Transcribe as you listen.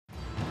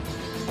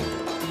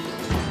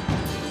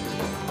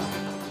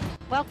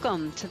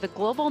Welcome to the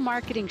Global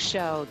Marketing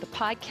Show, the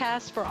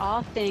podcast for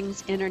all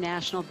things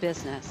international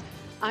business.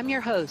 I'm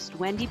your host,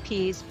 Wendy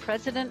Pease,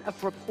 president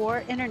of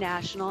Rapport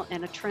International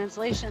and a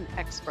translation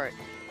expert.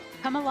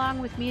 Come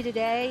along with me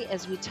today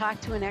as we talk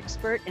to an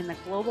expert in the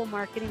global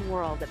marketing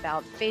world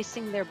about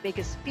facing their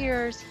biggest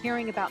fears,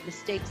 hearing about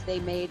mistakes they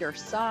made or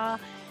saw,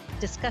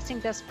 discussing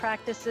best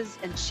practices,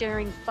 and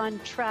sharing fun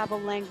travel,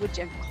 language,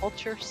 and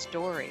culture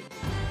stories.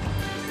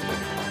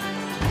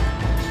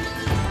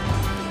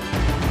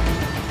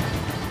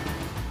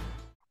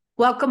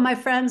 Welcome, my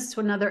friends, to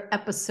another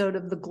episode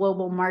of the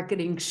Global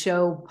Marketing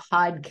Show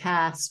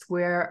podcast,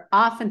 where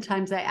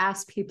oftentimes I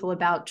ask people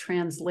about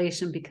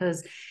translation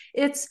because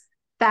it's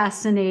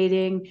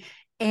fascinating.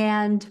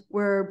 And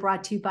we're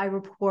brought to you by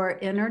Rapport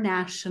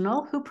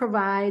International, who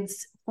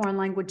provides foreign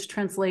language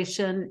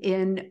translation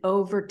in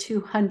over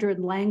 200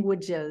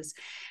 languages.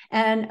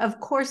 And of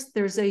course,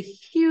 there's a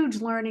huge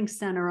learning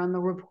center on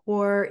the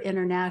Rapport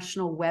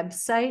International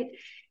website.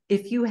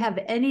 If you have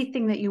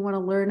anything that you want to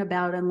learn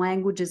about in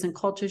languages and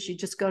cultures, you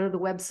just go to the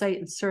website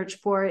and search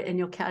for it, and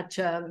you'll catch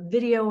a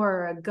video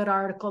or a good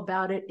article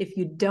about it. If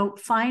you don't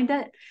find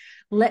it,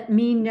 let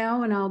me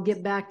know, and I'll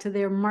get back to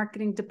their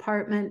marketing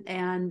department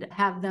and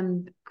have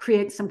them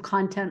create some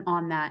content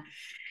on that.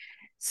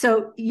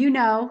 So,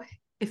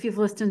 if you've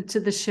listened to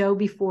the show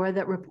before,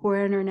 that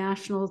Rapport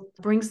International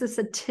brings us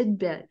a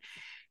tidbit.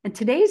 And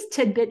today's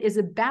tidbit is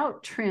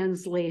about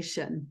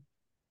translation.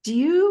 Do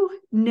you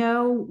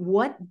know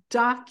what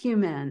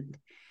document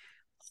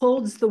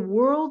holds the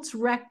world's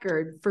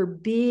record for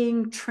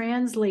being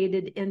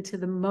translated into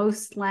the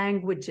most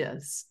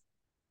languages?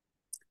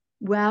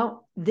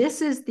 Well,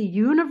 this is the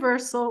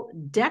Universal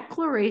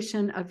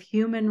Declaration of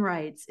Human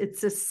Rights.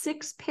 It's a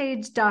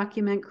 6-page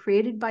document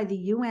created by the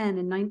UN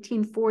in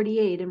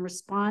 1948 in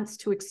response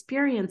to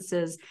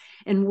experiences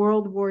in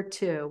World War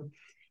II.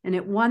 And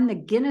it won the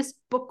Guinness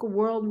Book of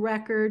World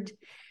Record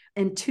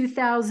in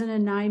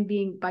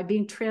 2009 by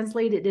being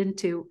translated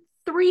into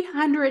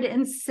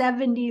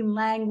 370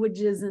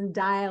 languages and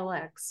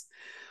dialects.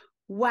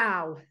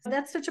 Wow,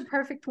 that's such a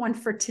perfect one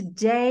for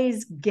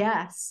today's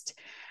guest,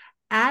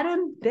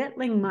 Adam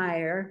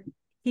Bittlingmeyer.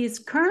 He's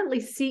currently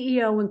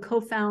CEO and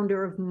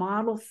co-founder of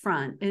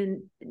ModelFront,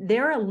 and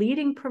they're a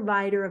leading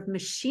provider of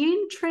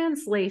machine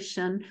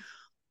translation,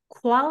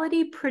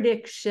 quality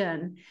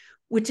prediction,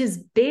 which is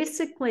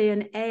basically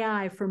an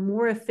AI for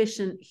more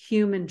efficient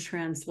human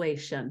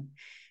translation.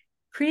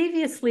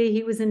 Previously,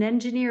 he was an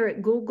engineer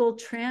at Google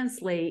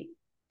Translate,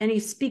 and he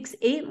speaks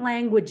 8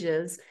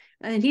 languages.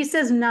 And he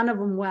says none of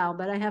them well,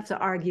 but I have to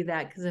argue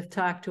that because I've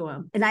talked to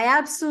him. And I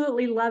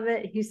absolutely love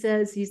it. He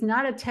says he's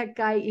not a tech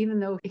guy, even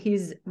though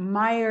he's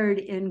mired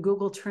in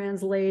Google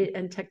Translate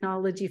and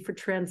technology for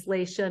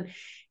translation.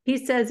 He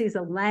says he's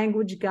a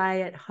language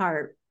guy at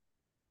heart.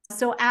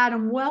 So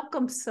Adam,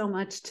 welcome so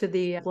much to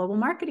the Global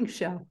Marketing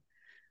Show.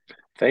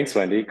 Thanks,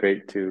 Wendy.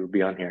 Great to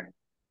be on here.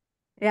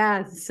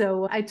 Yeah,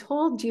 so I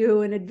told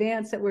you in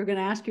advance that we're going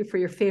to ask you for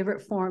your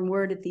favorite foreign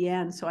word at the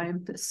end. So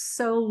I'm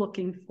so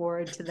looking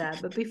forward to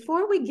that. But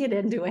before we get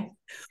into it,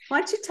 why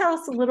don't you tell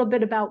us a little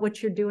bit about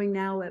what you're doing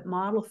now at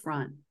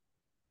ModelFront?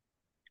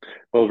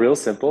 Well, real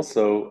simple.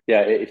 So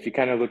yeah, if you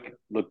kind of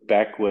look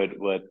back what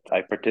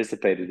I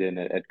participated in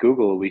at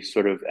Google, we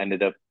sort of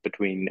ended up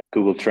between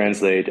Google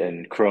Translate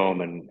and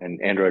Chrome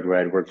and Android, where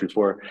I'd worked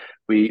before.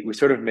 We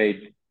sort of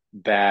made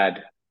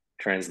bad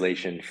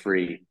translation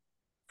free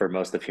for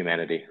most of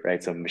humanity,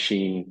 right? So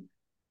machine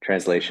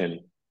translation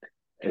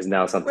is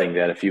now something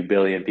that a few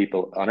billion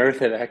people on Earth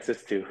have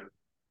access to.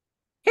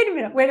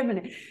 Wait a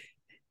minute.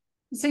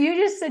 So you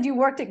just said you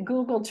worked at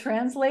Google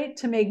Translate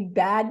to make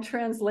bad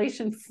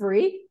translation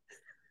free?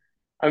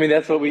 I mean,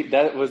 that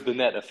was the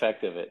net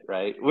effect of it,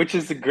 right? Which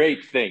is a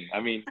great thing.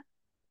 I mean,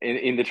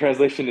 in the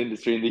translation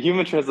industry, in the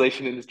human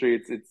translation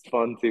industry, it's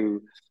fun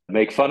to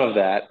make fun of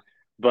that.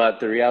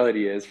 But the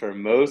reality is, for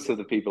most of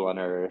the people on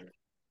Earth,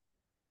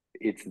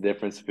 it's the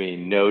difference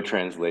between no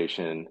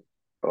translation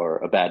or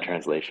a bad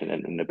translation,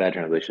 and a bad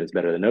translation is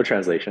better than no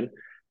translation.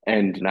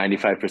 And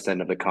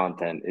 95% of the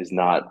content is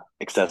not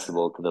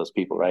accessible to those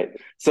people, right?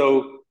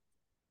 So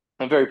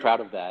I'm very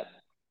proud of that.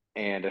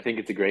 And I think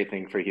it's a great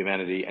thing for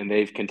humanity. And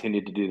they've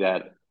continued to do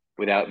that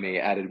without me,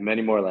 added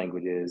many more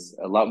languages,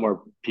 a lot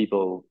more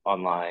people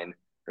online,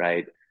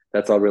 right?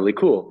 That's all really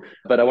cool.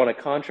 But I want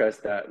to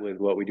contrast that with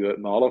what we do at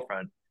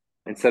ModelFront.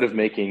 Instead of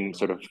making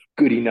sort of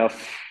good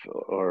enough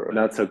or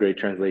not so great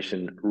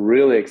translation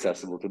really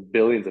accessible to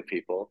billions of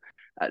people,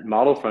 at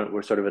ModelFront,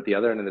 we're sort of at the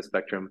other end of the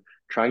spectrum,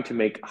 trying to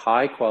make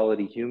high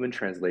quality human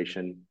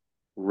translation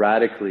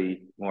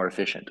radically more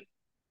efficient,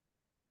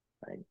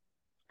 right?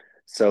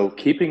 So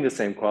keeping the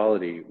same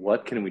quality,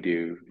 what can we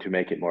do to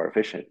make it more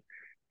efficient?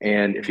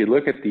 And if you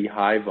look at the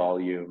high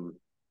volume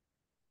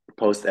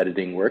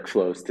post-editing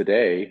workflows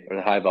today, or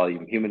the high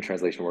volume human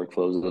translation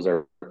workflows, those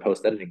are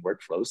post-editing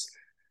workflows,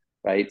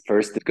 right?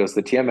 First, it goes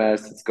to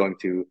TMS, it's going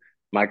to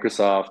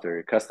Microsoft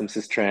or Custom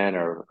Systran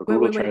or Wait,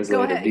 Google wait, wait. Go Translate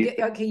or ahead. these.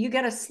 Okay, you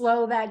got to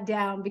slow that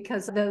down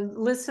because the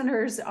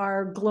listeners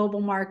are global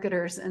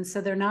marketers, and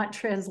so they're not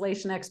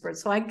translation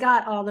experts. So I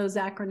got all those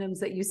acronyms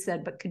that you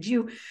said, but could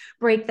you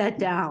break that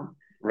down?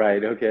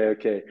 Right. Okay.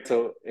 Okay.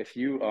 So if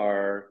you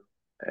are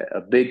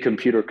a big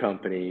computer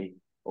company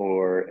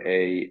or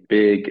a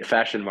big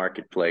fashion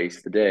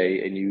marketplace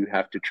today, and you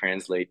have to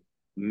translate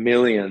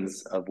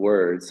millions of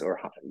words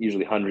or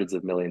usually hundreds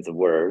of millions of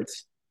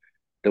words,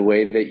 the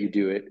way that you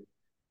do it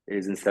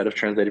is instead of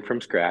translating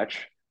from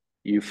scratch,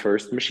 you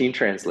first machine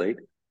translate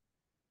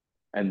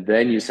and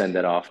then you send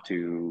that off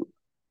to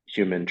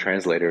human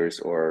translators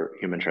or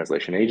human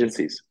translation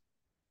agencies.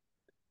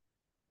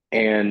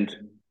 And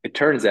it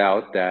turns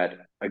out that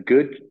a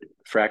good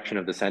fraction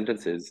of the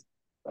sentences,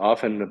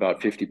 often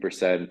about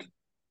 50%,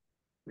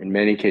 in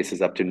many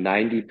cases up to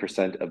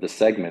 90% of the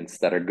segments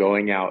that are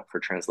going out for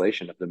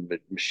translation of the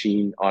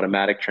machine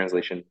automatic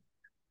translation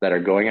that are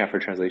going out for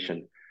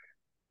translation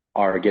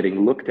are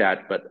getting looked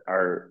at but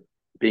are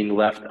being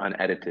left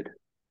unedited,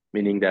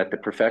 meaning that the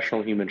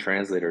professional human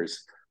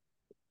translators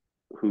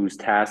whose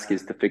task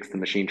is to fix the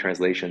machine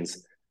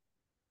translations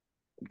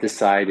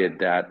decided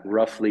that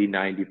roughly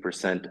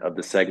 90% of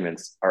the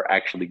segments are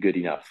actually good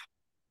enough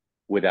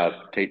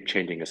without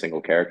changing a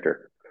single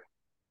character.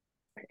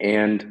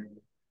 And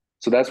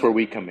so that's where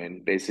we come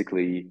in.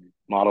 Basically,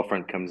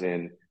 Modelfront comes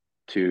in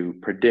to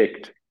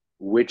predict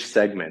which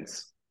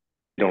segments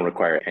don't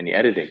require any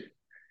editing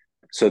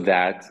so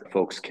that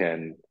folks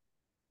can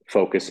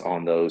focus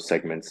on those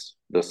segments,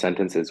 those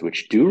sentences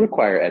which do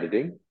require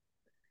editing,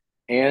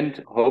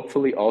 and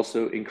hopefully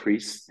also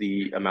increase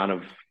the amount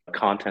of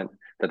content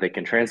that they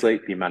can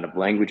translate, the amount of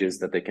languages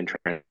that they can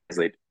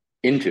translate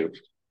into,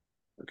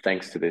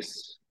 thanks to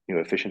this new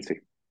efficiency.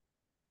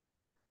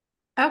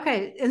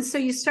 Okay, and so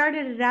you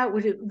started it out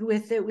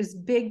with it was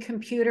big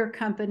computer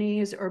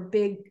companies or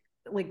big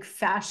like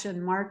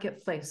fashion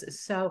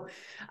marketplaces. So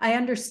I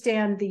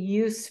understand the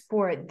use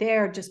for it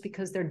there just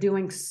because they're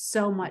doing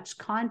so much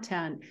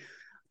content,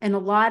 and a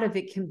lot of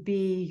it can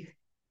be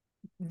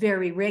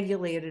very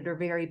regulated or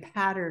very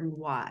pattern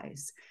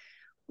wise.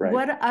 Right.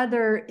 What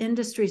other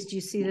industries do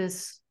you see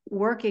this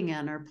working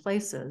in or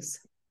places?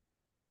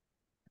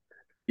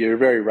 You're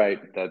very right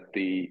that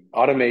the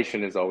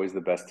automation is always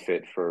the best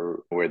fit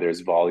for where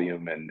there's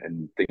volume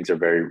and things are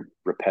very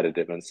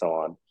repetitive and so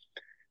on.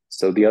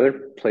 So the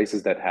other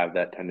places that have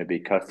that tend to be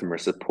customer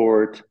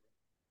support,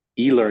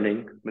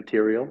 e-learning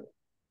material,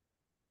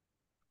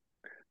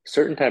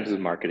 certain types of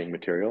marketing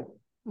material.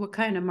 What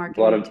kind of A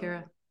marketing lot of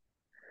material?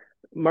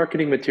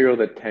 marketing material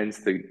that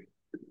tends to,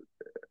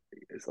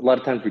 a lot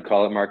of times we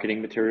call it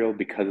marketing material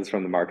because it's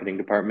from the marketing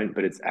department,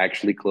 but it's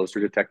actually closer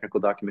to technical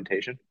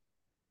documentation.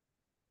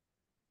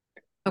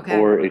 Okay.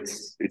 Or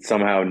it's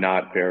somehow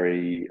not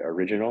very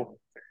original.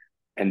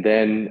 And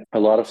then a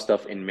lot of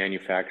stuff in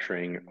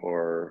manufacturing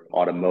or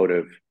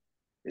automotive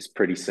is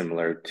pretty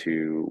similar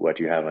to what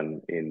you have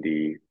in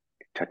the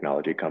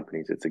technology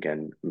companies. It's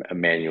again,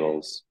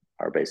 manuals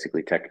are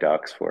basically tech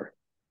docs for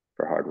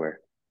hardware.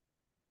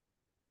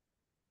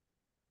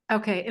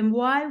 Okay, and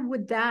why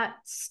would that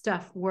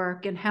stuff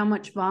work, and how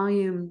much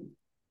volume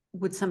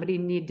would somebody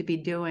need to be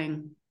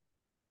doing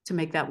to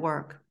make that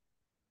work?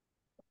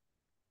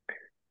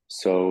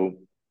 So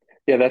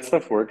yeah, that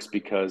stuff works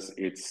because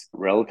it's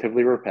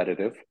relatively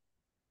repetitive.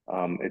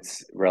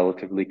 It's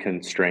relatively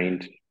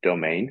constrained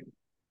domain.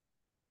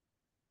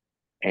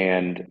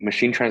 And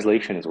machine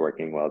translation is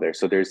working well there.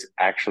 So there's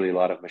actually a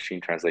lot of machine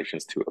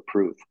translations to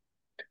approve.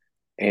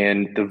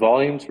 And the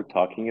volumes we're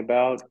talking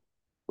about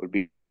would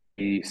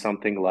be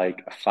something like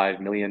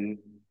 5 million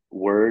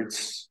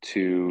words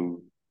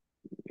to,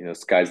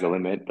 sky's the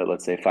limit, but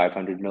let's say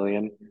 500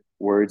 million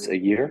words a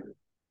year.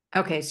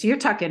 Okay, so you're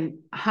talking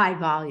high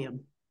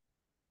volume.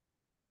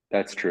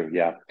 That's true.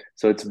 Yeah.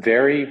 So it's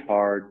very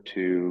hard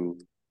to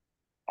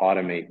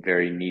automate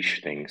very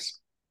niche things.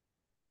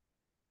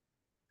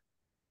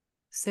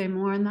 Say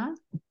more on that.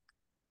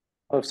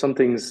 Oh, if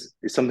something's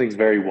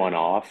very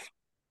one-off,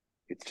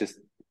 it's just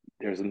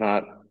there's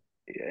not.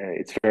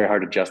 It's very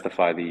hard to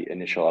justify the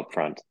initial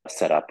upfront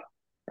setup,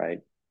 right?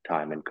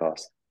 Time and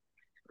cost.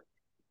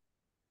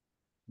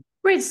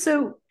 Right.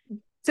 So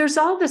there's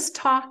all this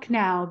talk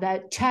now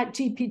that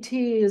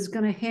ChatGPT is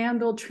going to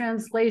handle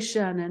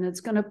translation and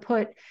it's going to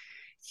put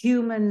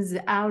humans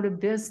out of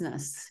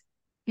business.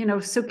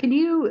 So can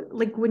you,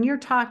 like, when you're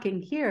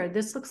talking here,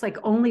 this looks like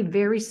only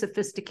very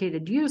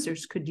sophisticated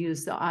users could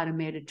use the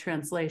automated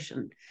translation.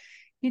 Can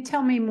you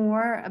tell me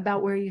more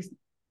about where you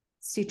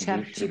see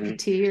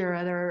ChatGPT or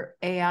other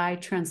AI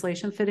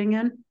translation fitting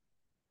in?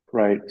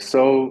 Right.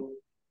 So,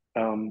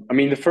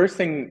 the first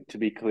thing to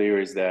be clear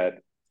is that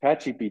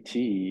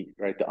ChatGPT,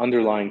 right, the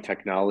underlying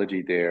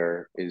technology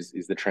there is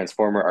the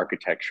transformer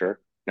architecture.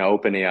 Now,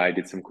 OpenAI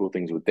did some cool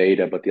things with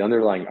data, but the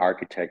underlying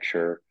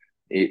architecture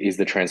is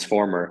the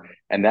transformer,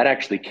 and that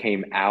actually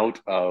came out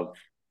of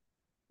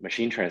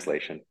machine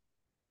translation.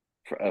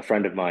 A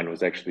friend of mine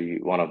was actually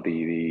one of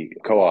the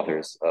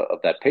co-authors of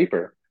that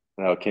paper.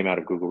 It came out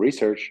of Google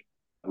Research,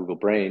 Google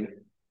Brain,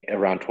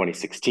 around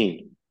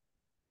 2016.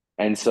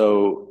 And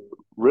so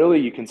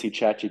really you can see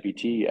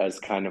ChatGPT as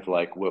kind of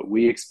like what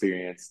we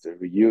experienced,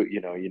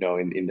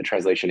 in the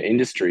translation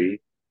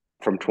industry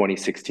from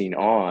 2016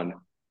 on.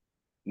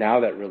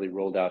 Now that really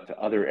rolled out to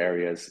other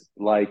areas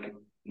like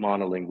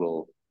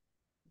monolingual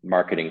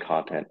marketing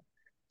content.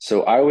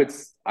 So I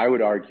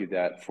would argue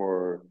that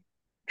for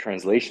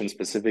translation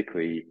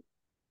specifically,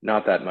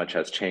 not that much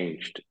has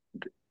changed.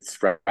 It's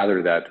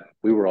rather that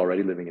we were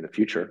already living in the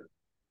future,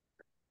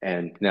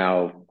 and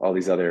now all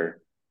these other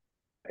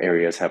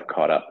areas have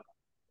caught up.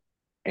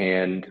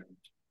 And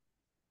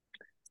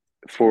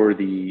for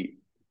the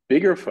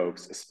bigger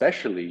folks,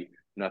 especially,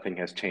 nothing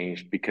has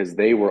changed because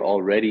they were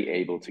already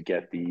able to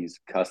get these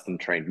custom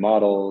trained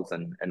models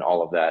and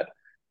all of that.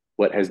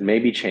 What has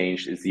maybe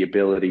changed is the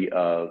ability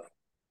of,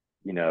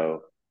 you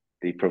know,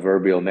 the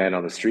proverbial man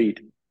on the street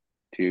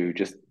to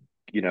just,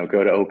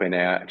 go to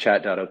OpenAI,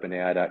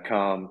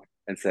 chat.openai.com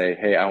and say,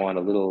 hey, I want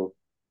a little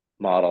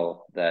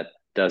model that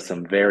does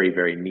some very,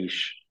 very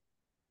niche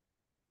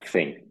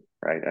thing,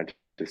 right? I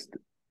just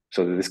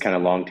so this kind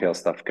of long tail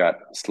stuff got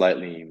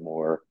slightly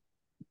more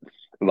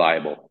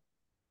reliable.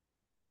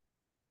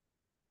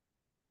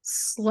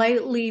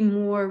 Slightly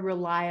more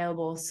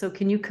reliable. So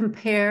can you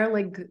compare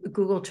like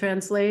Google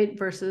Translate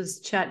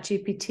versus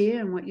ChatGPT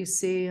and what you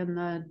see and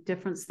the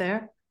difference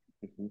there?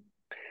 Mm-hmm.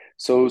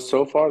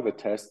 So far the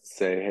tests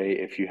say, hey,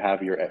 if you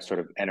have your sort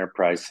of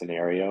enterprise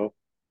scenario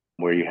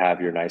where you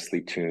have your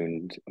nicely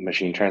tuned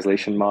machine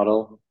translation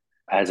model,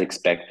 as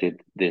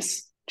expected,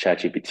 this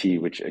ChatGPT,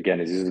 which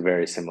again is a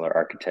very similar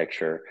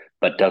architecture,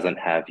 but doesn't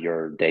have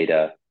your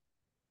data,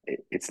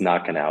 it's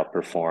not going to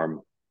outperform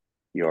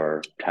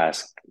your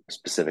task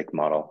specific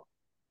model.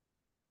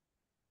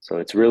 So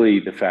it's really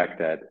the fact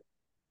that,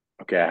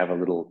 okay, I have a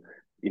little,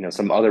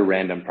 some other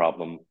random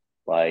problem,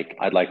 like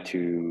I'd like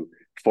to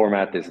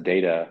format this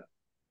data,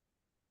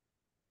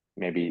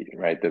 maybe,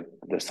 right, the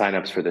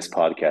signups for this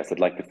podcast, I'd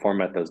like to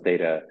format those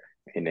data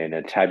in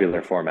a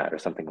tabular format or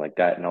something like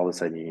that. And all of a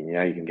sudden,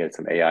 you can get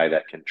some AI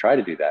that can try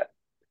to do that,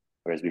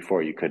 whereas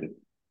before you couldn't.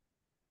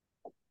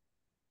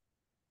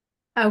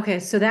 Okay,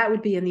 so that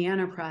would be in the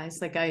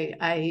enterprise. Like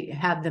I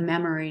have the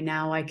memory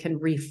now, I can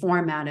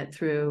reformat it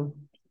through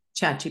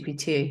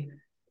ChatGPT.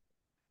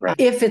 Right.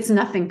 If it's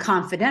nothing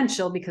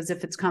confidential, because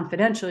if it's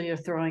confidential, you're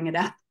throwing it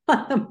out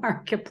on the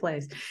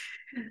marketplace.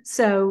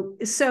 So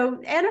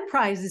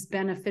enterprise is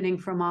benefiting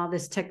from all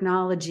this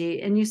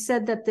technology. And you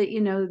said that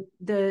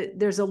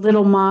there's a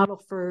little model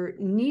for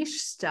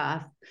niche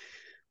stuff,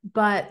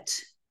 but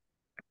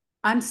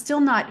I'm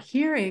still not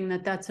hearing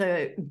that that's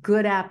a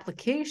good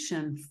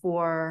application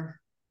for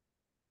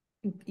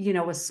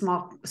a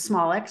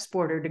small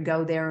exporter to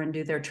go there and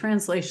do their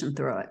translation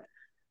through it.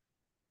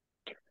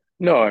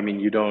 No, I mean,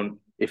 you don't,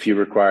 if you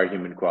require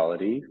human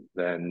quality,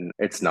 then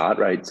it's not,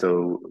 right.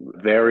 So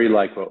very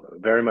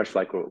much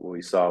like what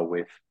we saw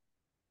with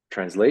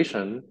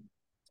translation,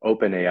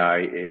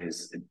 OpenAI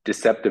is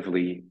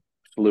deceptively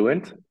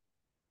fluent,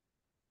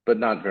 but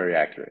not very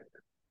accurate.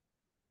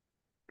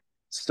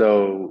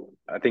 So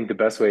I think the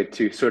best way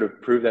to sort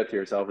of prove that to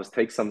yourself is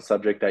take some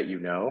subject that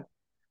you know,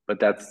 but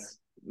that's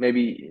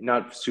maybe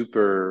not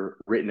super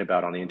written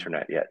about on the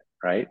internet yet,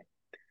 right?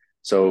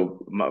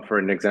 So for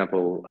an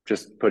example,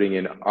 just putting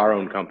in our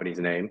own company's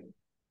name,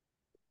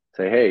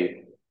 say,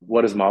 hey,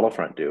 what does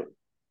Modelfront do?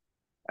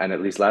 And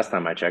at least last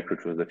time I checked,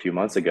 which was a few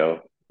months ago,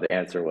 the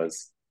answer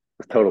was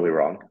totally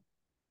wrong,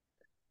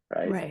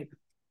 right? Right.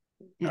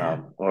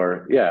 Yeah.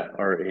 Or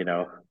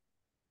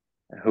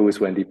who is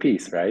Wendy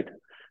Peace, right?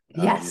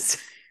 Yes.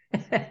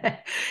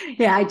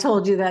 Yeah, I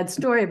told you that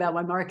story about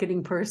my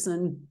marketing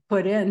person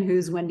put in,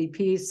 who's Wendy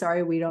Peace.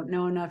 Sorry, we don't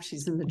know enough.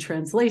 She's in the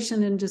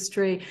translation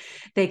industry.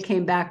 They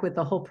came back with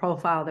the whole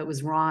profile that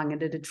was wrong,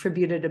 and it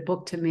attributed a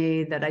book to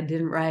me that I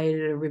didn't write.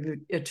 It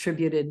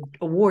attributed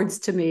awards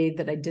to me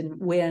that I didn't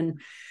win.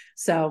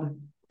 So,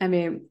 I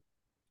mean,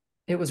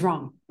 it was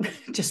wrong,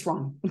 just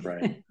wrong.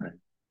 Right.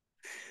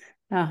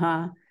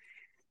 Uh-huh.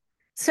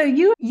 So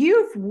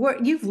you've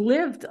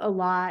lived a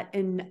lot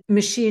in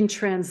machine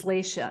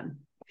translation.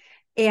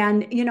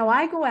 And,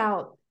 I go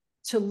out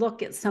to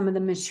look at some of the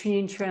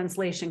machine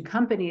translation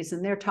companies,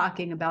 and they're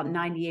talking about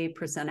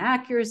 98%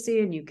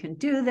 accuracy, and you can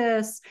do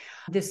this.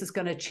 This is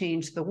going to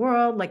change the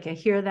world. Like I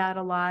hear that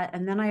a lot.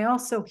 And then I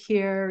also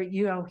hear,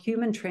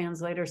 human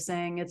translators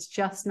saying it's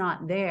just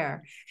not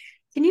there.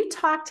 Can you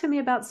talk to me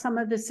about some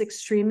of this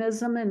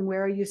extremism and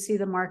where you see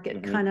the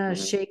market kind of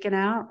shaken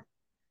out?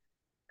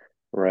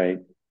 Right.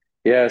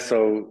 Yeah.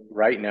 So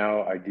right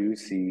now I do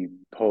see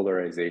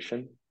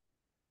polarization,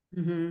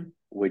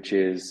 which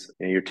is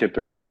your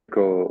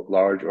typical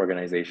large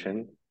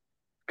organization,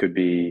 could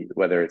be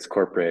whether it's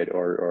corporate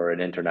or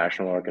an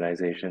international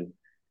organization.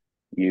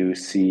 You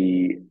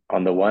see,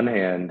 on the one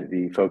hand,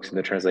 the folks in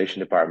the translation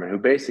department who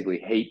basically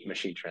hate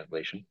machine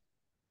translation,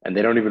 and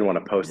they don't even want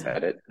to post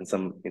edit. In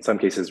some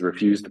cases,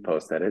 refuse to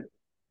post edit.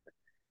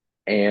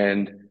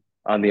 And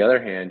on the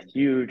other hand,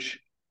 huge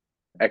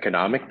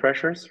economic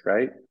pressures,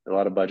 right? A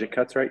lot of budget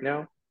cuts right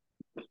now.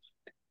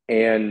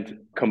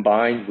 And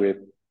combined with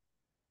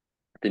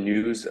the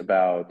news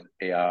about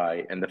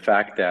AI and the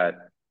fact that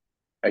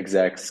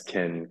execs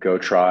can go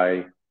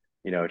try,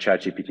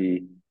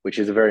 ChatGPT, which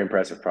is a very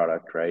impressive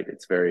product, right?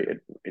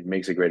 It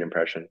makes a great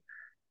impression.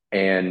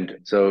 And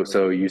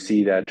so you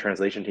see that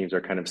translation teams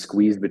are kind of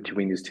squeezed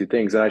between these two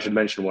things. And I should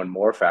mention one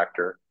more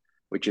factor,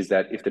 which is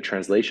that if the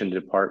translation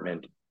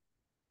department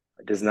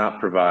does not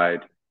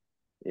provide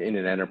in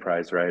an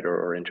enterprise, right,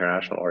 or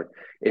international, or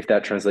if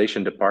that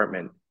translation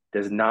department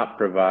does not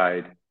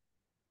provide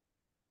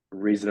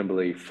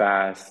reasonably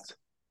fast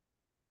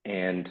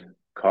and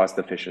cost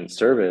efficient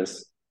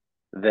service,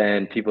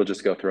 then people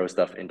just go throw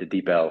stuff into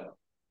DeepL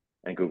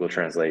and Google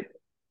Translate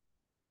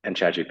and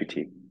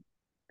ChatGPT.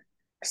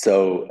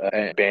 So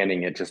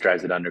banning it just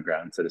drives it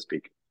underground, so to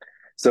speak.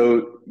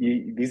 So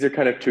these are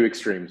kind of two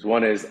extremes.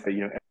 One is,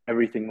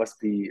 everything must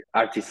be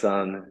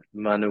artisan,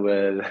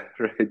 manuel,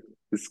 right?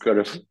 It's kind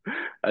of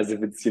as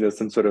if it's,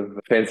 some sort of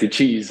fancy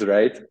cheese,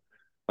 right?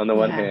 On the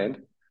one Yeah.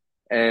 hand.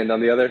 And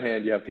on the other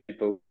hand, you have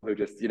people who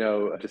just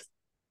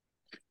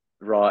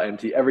raw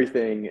empty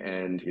everything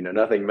and,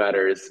 nothing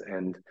matters.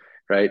 And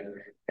right.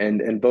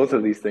 And both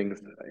of these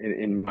things,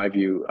 in my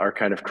view, are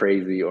kind of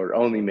crazy or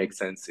only make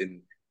sense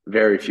in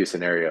very few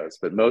scenarios.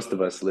 But most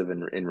of us live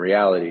in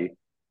reality,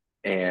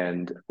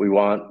 and we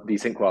want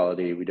decent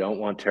quality. We don't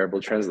want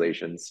terrible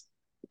translations.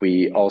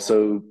 We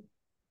also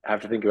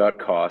have to think about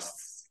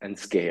costs and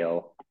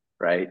scale,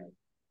 right?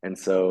 And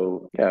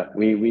so, yeah,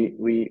 we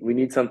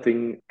need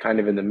something kind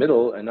of in the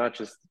middle, and not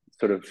just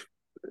sort of,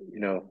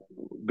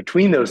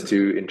 between those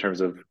two in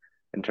terms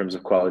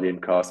of quality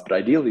and cost, but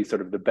ideally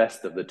sort of the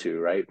best of the two,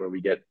 right? Where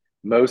we get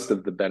most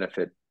of the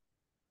benefit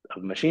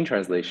of machine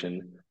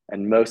translation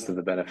and most of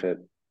the benefit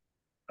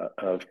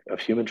of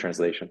human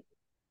translation.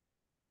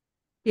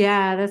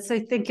 Yeah, I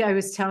think I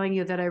was telling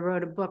you that I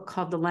wrote a book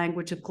called The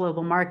Language of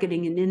Global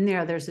Marketing. And in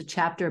there's a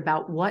chapter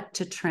about what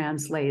to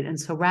translate. And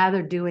so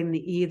rather doing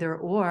the either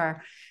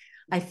or,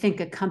 I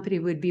think a company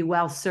would be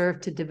well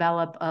served to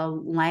develop a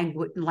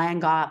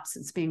LangOps,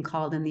 it's being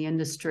called in the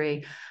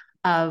industry,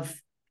 of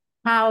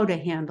how to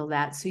handle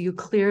that. So you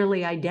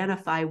clearly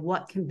identify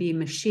what can be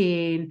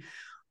machine,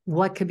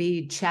 what could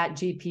be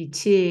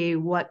ChatGPT,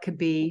 what could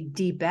be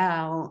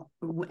DeepL,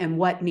 and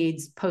what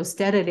needs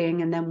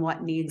post-editing, and then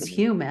what needs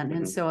human.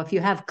 And so if you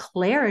have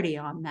clarity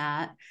on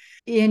that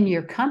in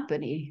your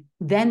company,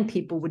 then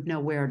people would know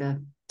where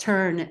to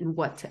turn and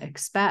what to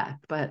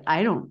expect. But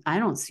I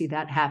don't see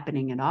that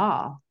happening at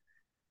all.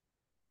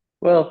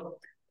 Well,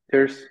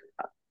 there's,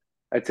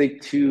 I'd say,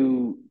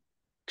 two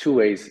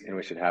ways in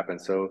which it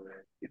happens. So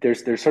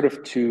there's sort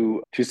of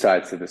two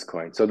sides to this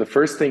coin. So the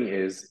first thing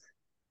is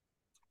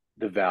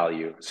the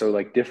value. So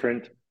like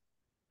different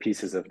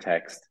pieces of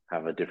text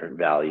have a different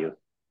value.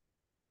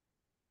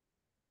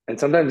 And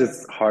sometimes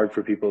it's hard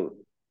for people.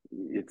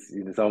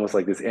 It's almost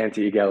like this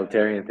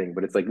anti-egalitarian thing,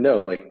 but it's like,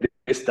 no, like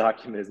this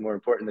document is more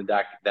important than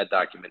that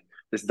document.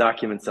 This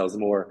document sells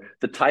more.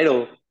 The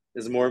title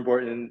is more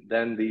important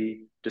than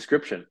the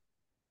description.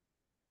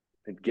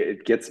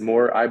 It gets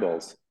more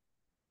eyeballs,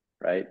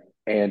 right?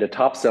 And a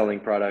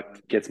top-selling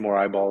product gets more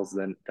eyeballs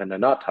than a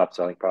not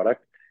top-selling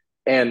product.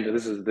 And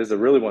this is a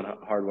really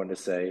hard one to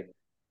say.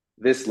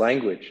 This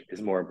language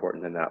is more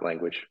important than that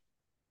language,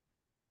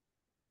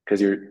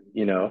 because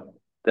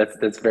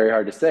that's very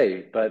hard to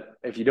say. But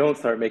if you don't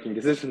start making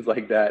decisions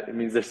like that, it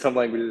means there's some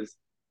languages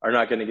are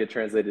not going to get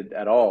translated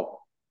at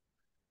all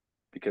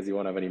because you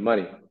won't have any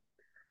money.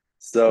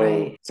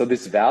 So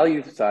this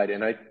value side,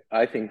 and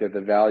I think that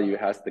the value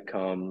has to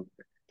come,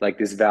 like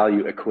this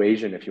value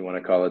equation, if you want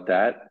to call it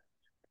that,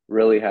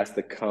 really has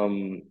to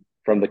come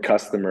from the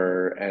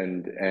customer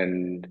and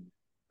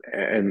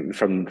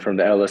from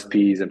the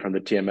LSPs and from the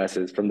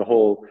TMSs, from the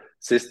whole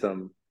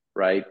system,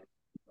 right?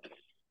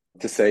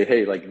 To say,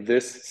 hey, like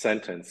this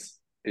sentence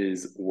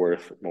is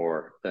worth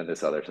more than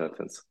this other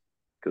sentence,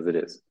 because it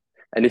is.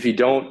 And if you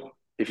don't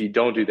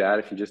do that,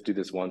 if you just do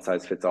this one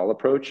size fits all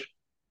approach,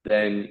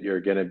 then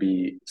you're going to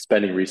be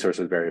spending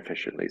resources very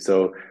efficiently.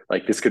 So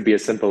like this could be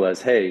as simple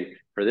as, hey,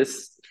 for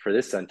this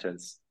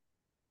sentence,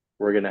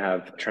 we're going to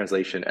have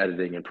translation,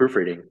 editing, and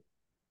proofreading.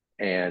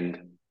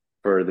 And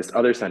for this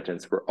other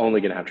sentence, we're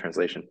only going to have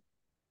translation,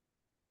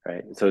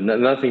 right? So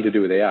nothing to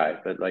do with AI,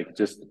 but like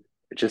just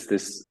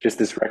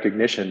this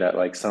recognition that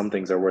like some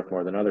things are worth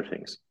more than other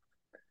things.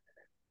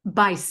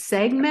 By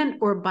segment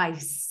or by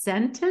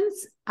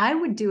sentence? I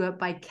would do it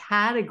by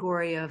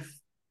category of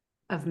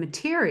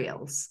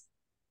materials.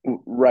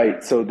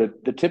 Right. So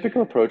the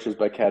typical approach is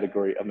by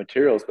category of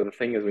materials, but the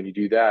thing is, when you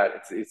do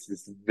that, it's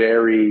this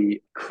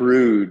very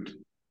crude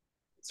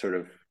sort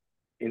of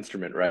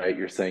instrument, right?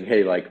 You're saying,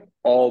 hey, like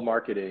all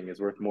marketing is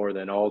worth more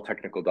than all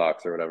technical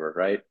docs or whatever,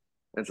 right?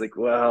 And it's like,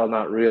 well,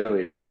 not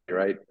really,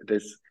 right?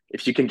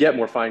 If you can get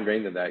more fine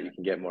grained than that, you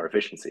can get more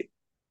efficiency,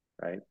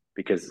 right?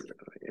 Because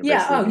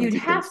you'd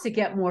have to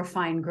get more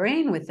fine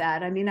grain with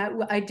that. I mean,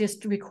 I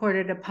just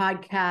recorded a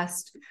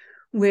podcast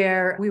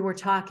where we were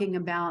talking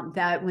about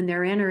that when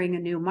they're entering a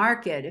new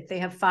market, if they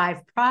have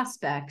 5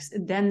 prospects,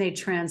 then they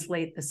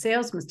translate the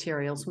sales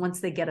materials.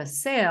 Once they get a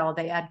sale,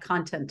 they add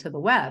content to the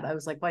web. I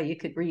was like, well, you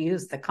could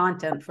reuse the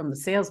content from the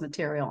sales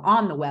material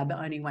on the web.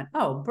 And he went,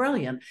 oh,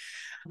 brilliant.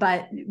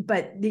 But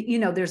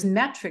there's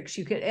metrics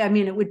you could, I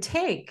mean, it would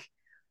take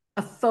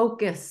a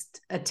focused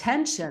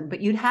attention,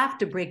 but you'd have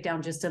to break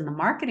down just in the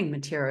marketing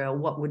material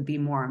what would be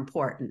more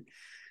important.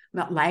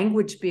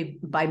 Language be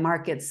by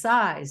market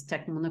size,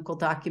 technical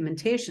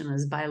documentation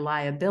is by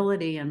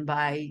liability, and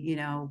by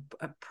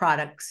a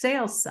product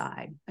sales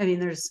side. I mean,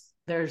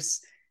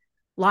 there's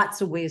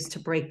lots of ways to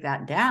break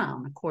that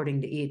down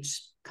according to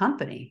each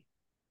company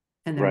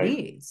and their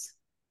needs.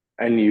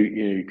 And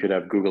you could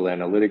have Google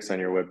Analytics on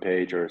your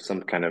webpage, or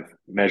some kind of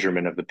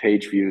measurement of the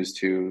page views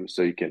too,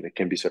 so it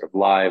can be sort of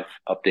live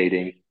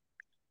updating.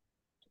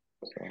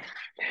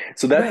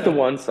 So that's the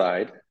one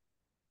side.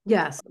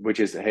 Yes.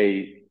 Which is,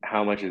 hey,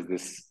 how much is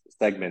this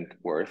segment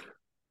worth,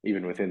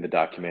 even within the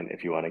document,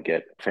 if you want to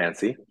get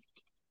fancy.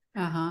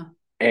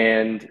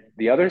 And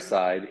the other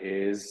side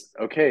is,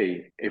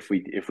 okay, if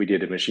we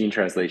did a machine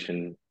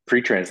translation,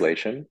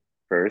 pre-translation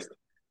first,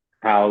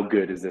 how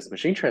good is this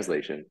machine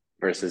translation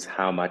versus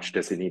how much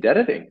does it need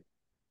editing?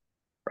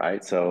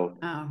 Right. So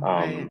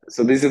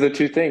so these are the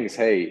two things.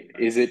 Hey,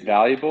 is it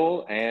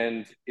valuable,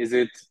 and is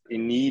it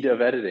in need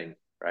of editing?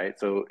 Right.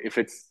 So if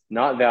it's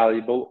not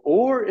valuable,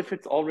 or if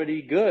it's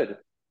already good,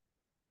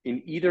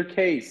 in either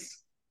case,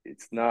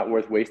 it's not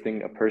worth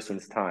wasting a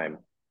person's time.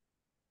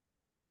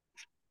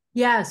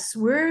 Yes,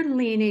 we're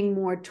leaning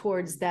more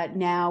towards that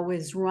now,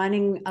 is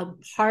running a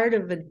part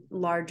of a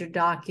larger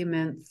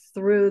document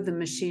through the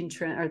machine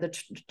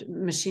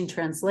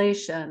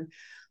translation,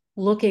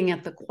 looking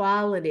at the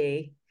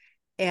quality,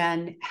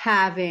 and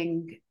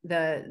having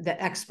the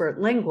expert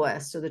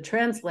linguist or the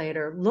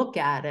translator look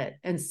at it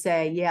and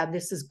say, yeah,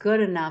 this is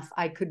good enough.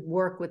 I could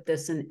work with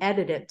this and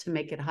edit it to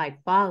make it high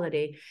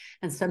quality.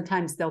 And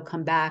sometimes they'll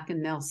come back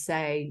and they'll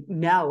say,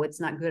 no, it's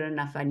not good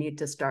enough. I need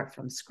to start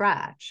from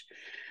scratch.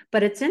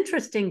 But it's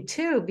interesting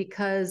too,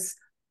 because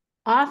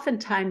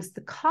oftentimes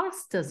the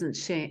cost doesn't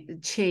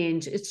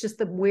change. It's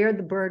just where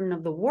the burden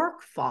of the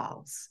work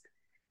falls,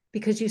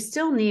 because you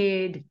still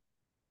need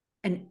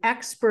an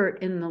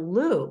expert in the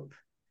loop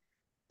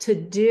to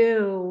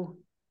do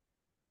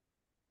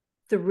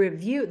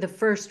the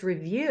first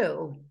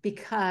review,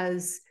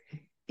 because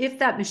if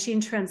that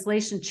machine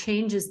translation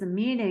changes the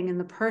meaning and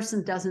the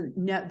person doesn't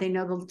know, they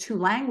know the 2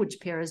 language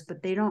pairs,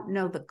 but they don't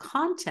know the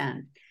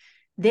content,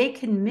 they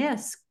can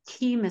miss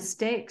key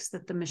mistakes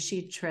that the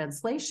machine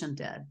translation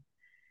did.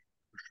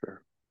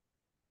 Sure.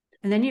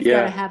 And then you've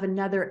got to have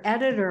another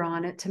editor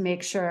on it to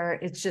make sure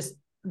it's just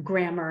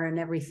grammar and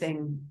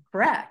everything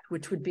correct,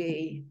 which would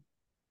be,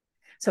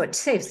 so it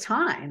saves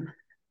time.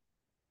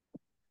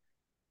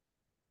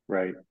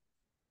 Right.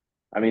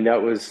 I mean,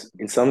 that was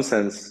in some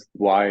sense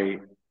why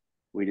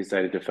we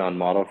decided to found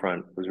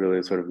Modelfront, was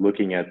really sort of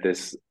looking at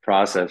this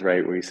process,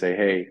 right? Where you say,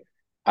 hey,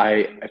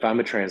 if I'm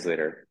a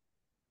translator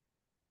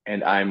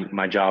and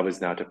my job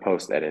is now to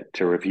post edit,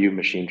 to review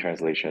machine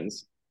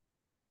translations,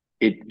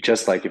 it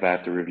just like if I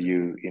have to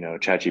review,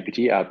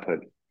 ChatGPT output,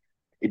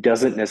 it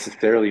doesn't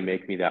necessarily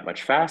make me that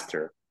much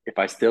faster if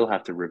I still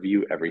have to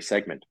review every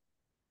segment.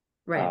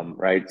 Right.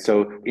 Right.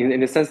 So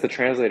in a sense, the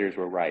translators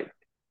were right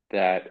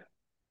that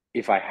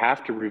if I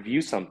have to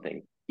review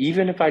something,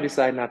 even if I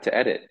decide not to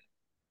edit,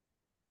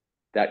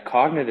 that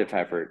cognitive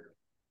effort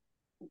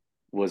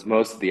was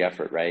most of the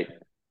effort, right?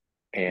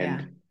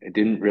 And it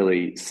didn't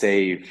really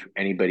save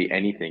anybody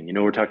anything.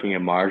 We're talking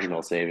a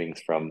marginal savings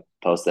from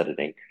post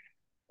editing.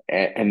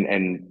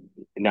 And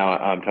now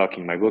I'm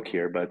talking my book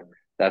here, but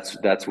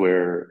that's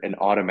where an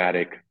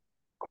automatic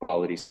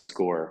quality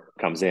score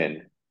comes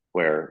in,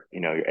 where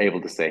you're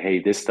able to say,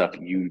 hey, this stuff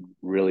you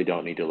really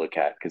don't need to look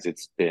at because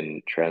it's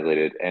been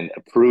translated and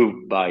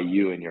approved by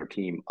you and your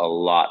team a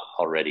lot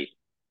already.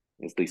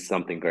 At least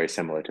something very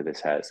similar to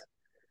this has.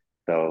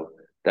 So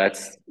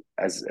that's,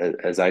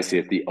 as I see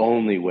it, the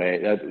only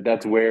way.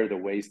 That's where the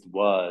waste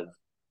was,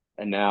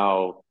 and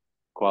now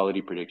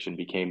quality prediction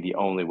became the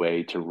only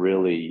way to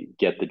really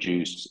get the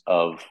juice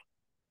of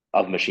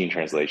machine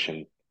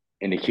translation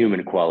in a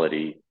human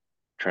quality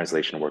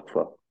translation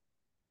workflow.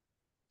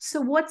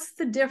 So what's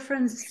the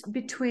difference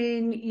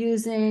between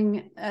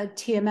using a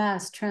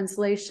TMS,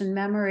 translation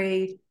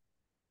memory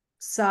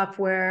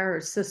software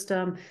or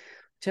system,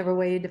 whichever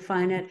way you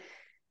define it,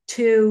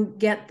 to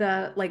get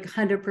the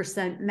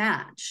 100%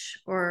 match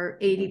or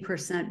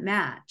 80%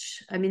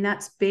 match? I mean,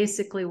 that's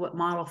basically what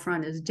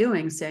Modelfront is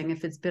doing, saying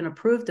if it's been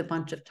approved a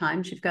bunch of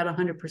times, you've got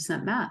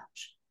 100%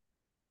 match.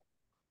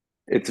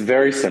 It's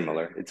very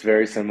similar. It's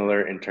very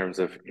similar in terms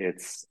of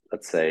its,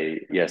 let's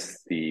say,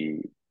 yes, the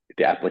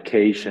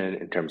application,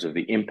 in terms of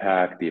the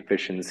impact, the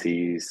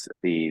efficiencies,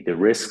 the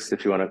risks,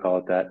 if you want to call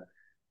it that.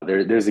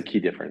 There's a key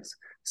difference.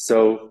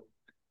 So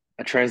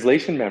a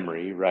translation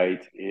memory,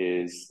 right,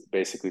 is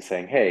basically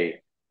saying,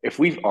 hey, if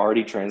we've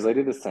already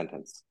translated the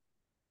sentence,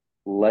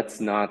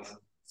 let's not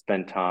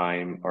spend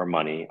time or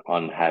money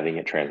on having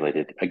it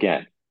translated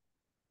again.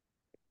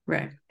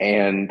 Right.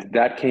 And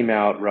that came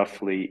out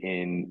roughly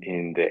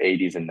in the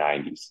 80s and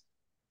 90s.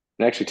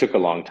 It actually took a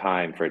long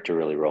time for it to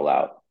really roll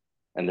out.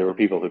 And there were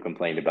people who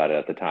complained about it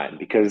at the time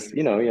because,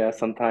 yeah,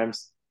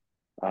 sometimes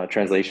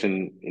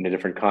translation in a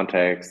different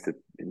context, it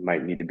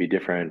might need to be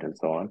different and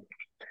so on.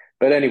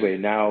 But anyway,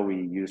 now we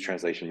use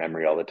translation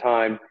memory all the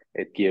time.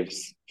 It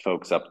gives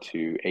folks up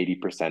to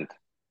 80%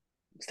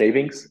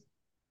 savings,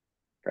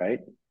 right?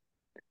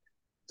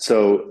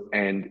 So,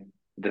 and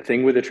the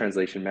thing with the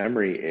translation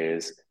memory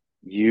is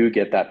you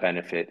get that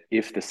benefit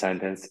if the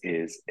sentence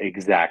is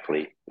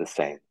exactly the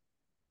same.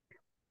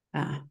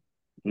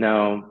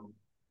 Now,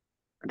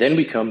 then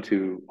we come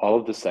to all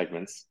of the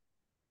segments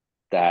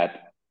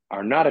that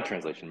are not a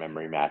translation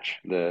memory match,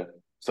 the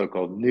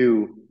so-called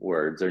new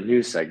words or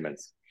new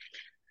segments.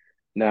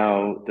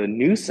 Now, the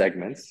new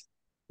segments,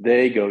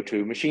 they go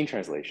to machine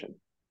translation.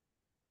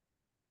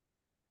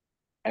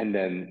 And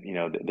then,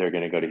 they're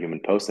going to go to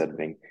human post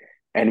editing.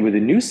 And with the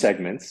new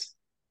segments,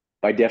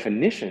 by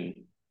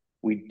definition,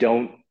 we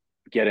don't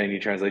get any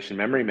translation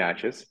memory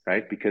matches,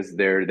 right? Because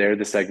they're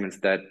the segments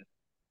that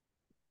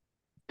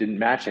didn't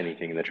match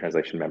anything in the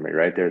translation memory,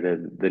 right? They're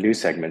the new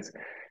segments.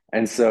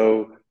 And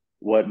so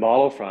what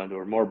ModelFront,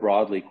 or more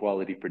broadly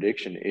quality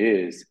prediction,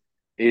 is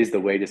the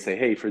way to say,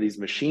 hey, for these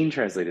machine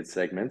translated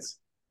segments,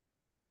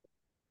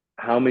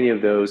 how many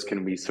of those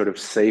can we sort of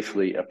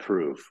safely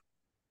approve?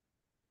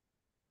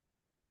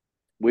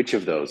 Which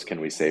of those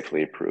can we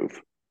safely approve?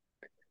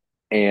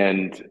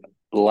 And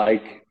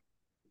like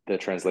the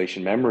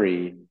translation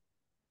memory,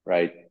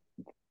 right?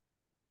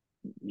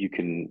 You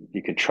can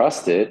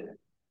trust it.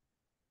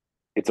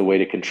 It's a way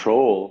to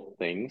control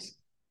things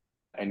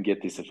and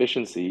get this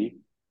efficiency.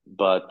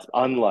 But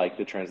unlike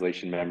the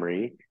translation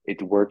memory,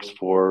 it works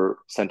for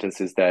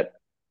sentences that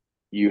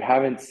you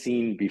haven't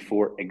seen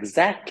before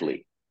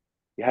exactly.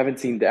 You haven't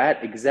seen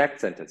that exact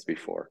sentence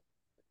before,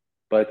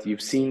 but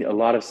you've seen a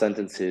lot of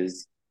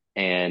sentences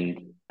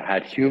and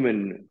had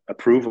human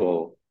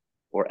approval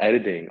or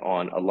editing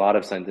on a lot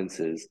of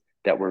sentences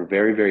that were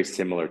very, very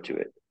similar to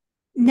it.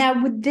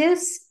 Now,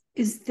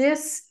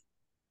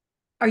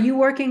 are you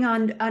working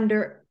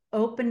under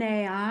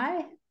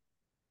OpenAI,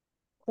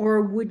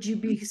 or would you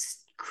be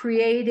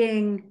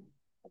creating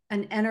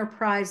an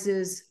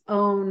enterprise's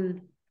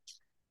own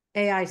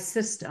AI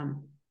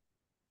system?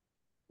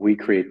 We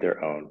create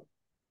their own.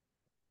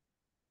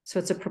 So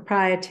it's a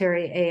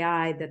proprietary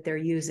AI that they're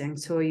using.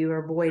 So you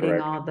are avoiding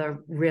Correct. all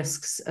the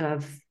risks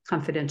of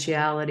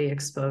confidentiality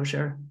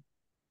exposure.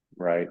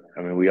 Right.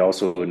 I mean, we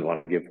also wouldn't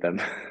want to give them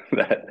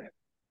that.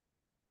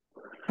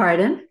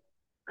 Pardon?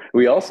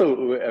 We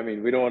also, I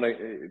mean, we don't want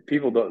to,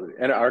 people don't,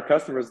 and our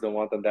customers don't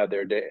want them to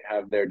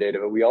have their data,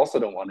 but we also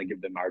don't want to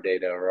give them our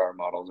data or our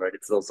models, right?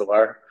 It's also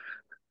our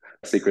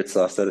secret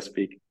sauce, so to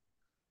speak.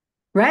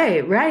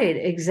 Right,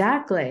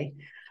 exactly.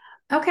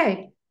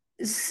 Okay.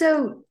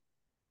 So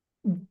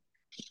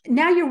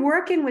now you're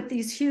working with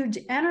these huge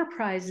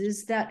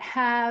enterprises that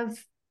have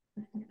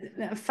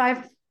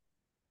 5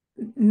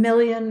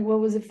 million, what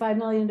was it, 5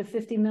 million to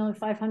 50 million,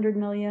 500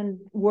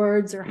 million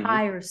words or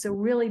higher. So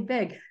really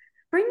big.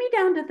 Bring me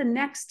down to the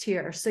next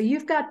tier. So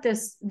you've got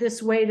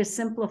this way to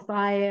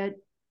simplify it,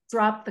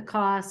 drop the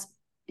cost,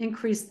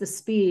 increase the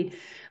speed.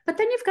 But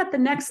then you've got the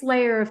next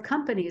layer of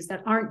companies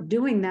that aren't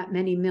doing that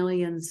many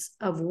millions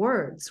of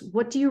words.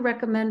 What do you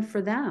recommend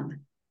for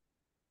them?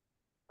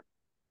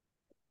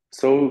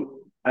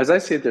 So as I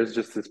say, there's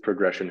just this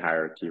progression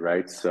hierarchy,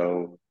 right?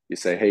 So you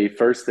say, hey,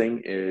 first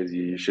thing is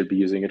you should be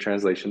using a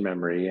translation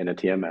memory and a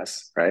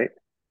TMS, right?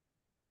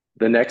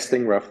 The next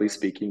thing, roughly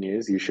speaking,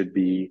 is you should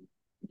be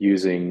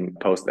using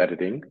post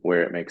editing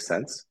where it makes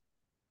sense.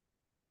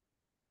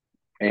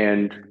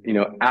 And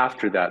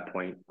after that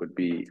point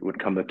would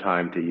come the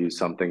time to use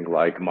something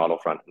like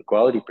ModelFront and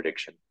quality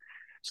prediction.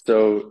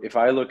 So if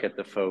I look at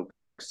the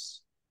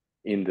folks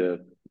in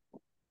the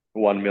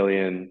 1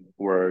 million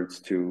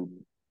words to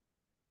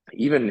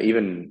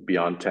even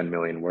beyond 10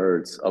 million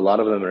words, a lot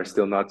of them are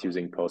still not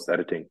using post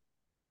editing.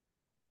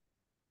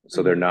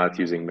 So they're not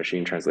using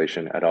machine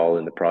translation at all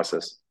in the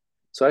process.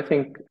 So I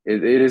think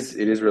it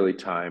is really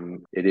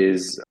time. It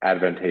is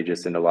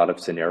advantageous in a lot of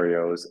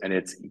scenarios, and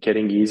it's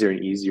getting easier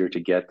and easier to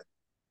get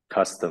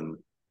custom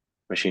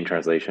machine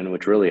translation,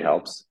 which really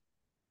helps.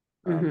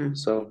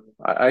 So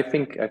I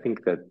think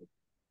that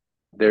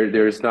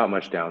there's not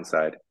much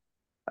downside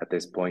at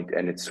this point,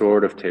 and it's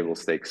sort of table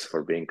stakes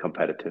for being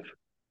competitive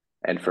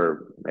and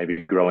for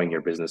maybe growing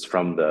your business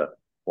from the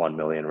 1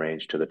 million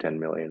range to the 10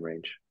 million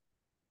range.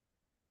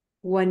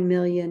 1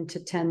 million to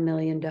 $10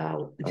 million,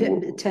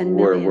 10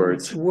 million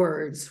words.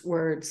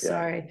 Yeah.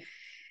 Sorry.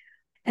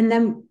 And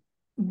then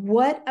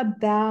what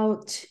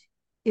about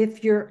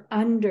if you're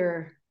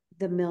under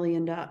the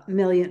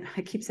million,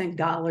 I keep saying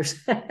dollars,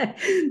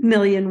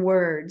 million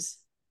words?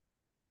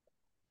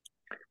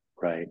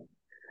 Right.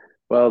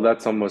 Well,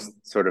 that's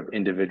almost sort of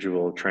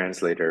individual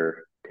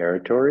translator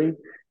territory.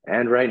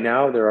 And right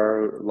now there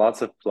are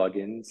lots of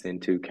plugins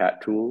into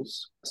CAT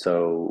tools.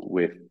 So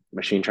with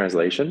machine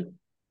translation,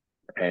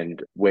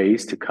 and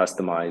ways to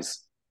customize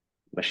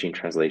machine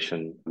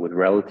translation with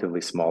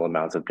relatively small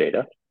amounts of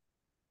data.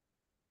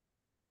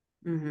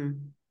 Mm-hmm.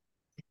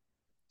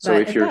 So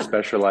But if you're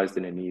specialized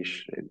in a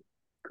niche,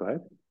 go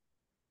ahead.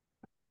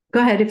 Go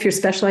ahead if you're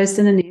specialized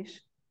in a niche.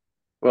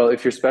 Well,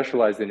 if you're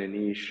specialized in a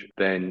niche,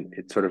 then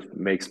it sort of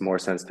makes more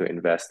sense to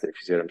invest, if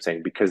you see what I'm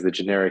saying, because the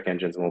generic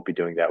engines won't be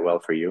doing that well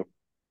for you,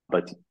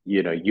 but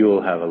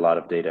you'll have a lot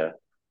of data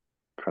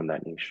from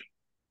that niche.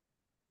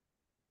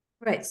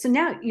 Right. So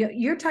now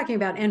you're talking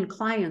about end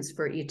clients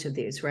for each of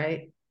these,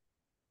 right?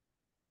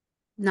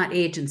 Not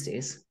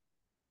agencies.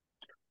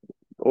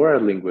 Or a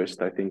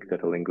linguist. I think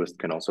that a linguist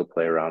can also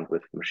play around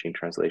with machine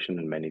translation,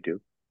 and many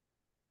do.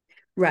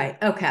 Right.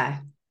 Okay.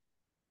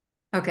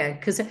 Okay.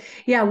 Because,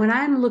 yeah, when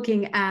I'm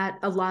looking at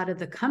a lot of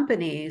the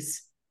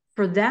companies,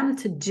 for them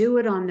to do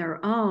it on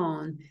their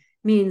own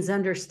means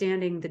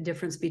understanding the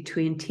difference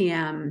between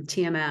TM,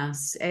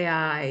 TMS,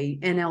 AI,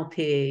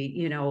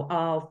 NLP,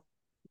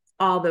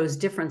 all those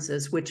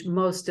differences, which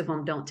most of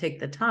them don't take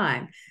the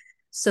time.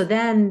 So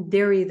then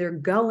they're either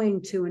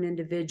going to an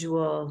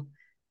individual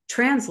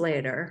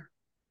translator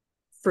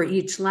for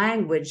each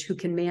language who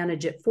can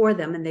manage it for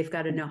them, and they've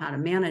got to know how to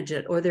manage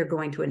it, or they're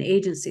going to an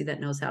agency that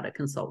knows how to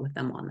consult with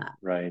them on that.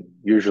 Right.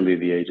 Usually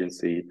the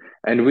agency.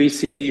 And we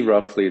see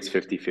roughly it's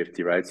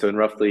 50-50, right? So in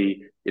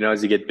roughly,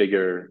 as you get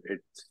bigger, it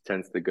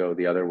tends to go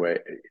the other way.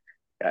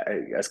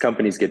 As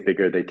companies get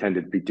bigger, they tend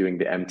to be doing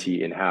the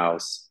MT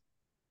in-house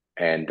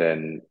and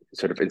then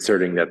sort of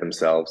inserting that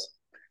themselves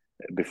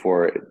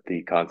before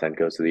the content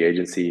goes to the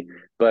agency.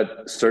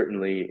 But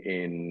certainly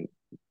in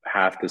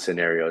half the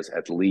scenarios,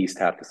 at least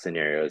half the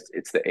scenarios,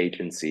 it's the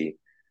agency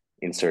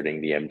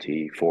inserting the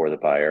MT for the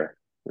buyer,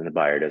 and the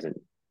buyer doesn't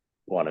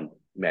want to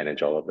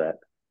manage all of that.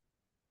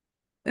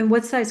 And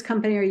what size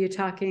company are you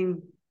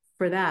talking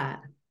for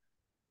that?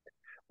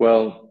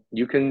 Well,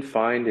 you can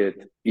find it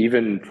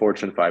even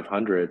Fortune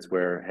 500s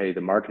where, hey,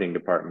 the marketing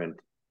department,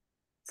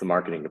 it's the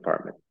marketing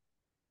department.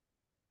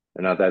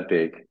 They're not that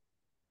big.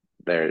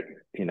 They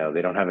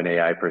don't have an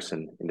AI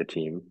person in the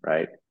team,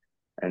 right?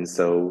 And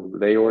so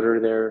they order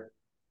their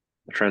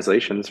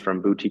translations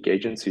from boutique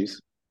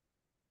agencies.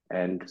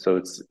 And so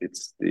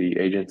it's the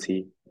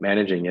agency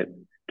managing it,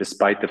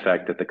 despite the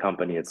fact that the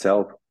company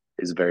itself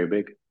is very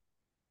big.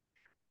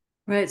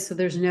 Right. So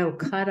there's no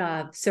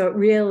cutoff. So it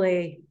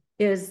really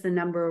is the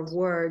number of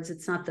words.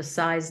 It's not the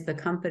size of the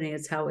company,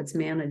 it's how it's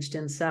managed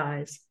in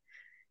size.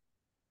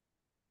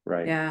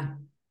 Right. Yeah.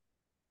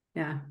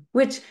 Yeah.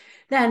 Which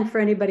then for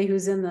anybody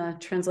who's in the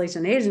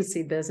translation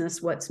agency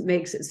business, what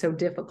makes it so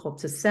difficult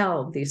to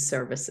sell these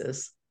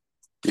services?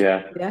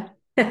 Yeah. Yeah.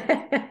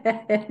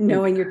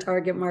 Knowing your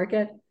target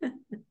market.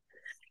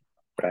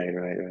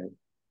 Right.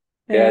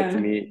 Yeah, to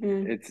me,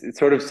 it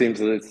sort of seems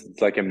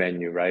it's like a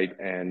menu, right?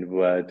 And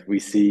what we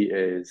see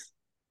is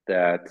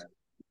that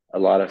a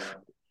lot of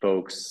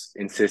folks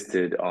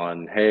insisted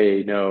on,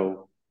 hey,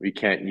 no, we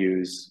can't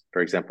use,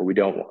 for example, we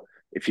don't want,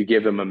 if you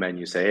give them a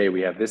menu, say, hey,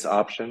 we have this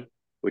option,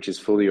 which is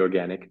fully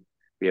organic.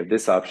 We have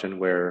this option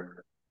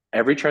where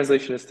every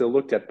translation is still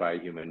looked at by a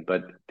human,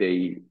 but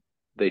they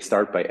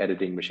start by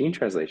editing machine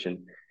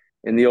translation.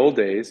 In the old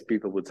days,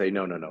 people would say,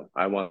 no,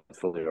 I want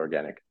fully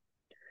organic.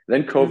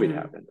 Then COVID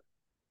happened.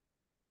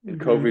 And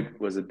COVID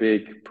was a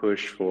big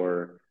push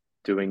for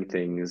doing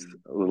things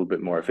a little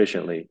bit more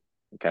efficiently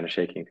and kind of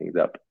shaking things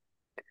up.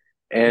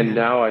 And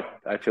now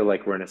I feel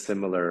like we're in a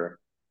similar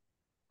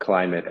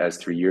climate as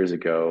 3 years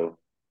ago.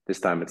 This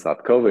time it's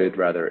not COVID,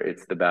 rather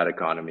it's the bad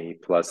economy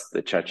plus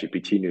the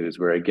ChatGPT news,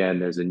 where again,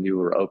 there's a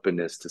newer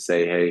openness to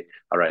say, hey,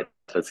 all right,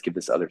 let's give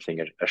this other thing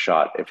a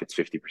shot if it's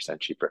 50%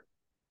 cheaper.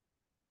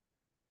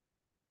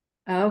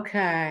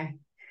 Okay.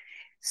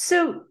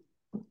 So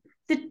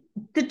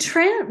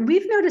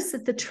we've noticed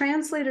that the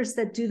translators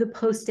that do the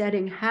post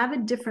editing have a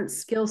different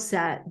skill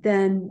set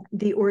than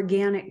the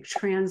organic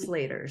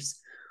translators.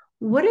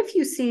 What have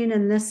you seen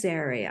in this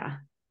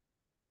area?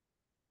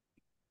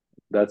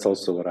 That's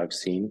also what I've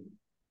seen,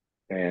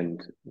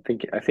 and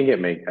I think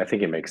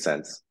it makes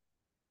sense,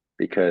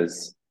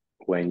 because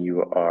when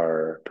you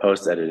are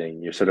post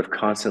editing, you're sort of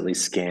constantly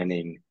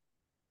scanning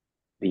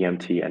the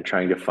MT and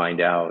trying to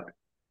find out.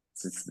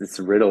 It's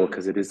a riddle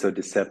because it is so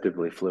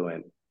deceptively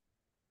fluent.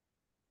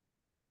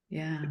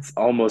 Yeah. It's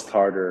almost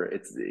harder.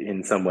 It's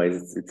in some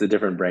ways, it's a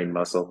different brain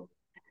muscle.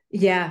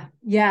 Yeah.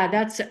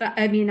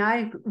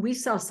 We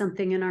saw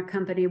something in our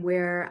company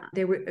where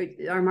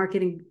our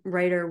marketing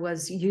writer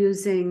was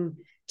using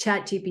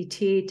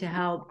ChatGPT to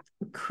help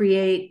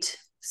create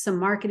some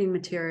marketing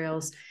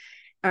materials,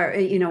 or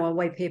a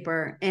white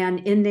paper,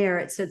 and in there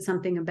it said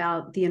something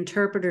about the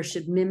interpreter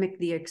should mimic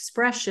the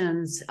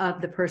expressions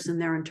of the person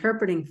they're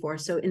interpreting for.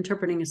 So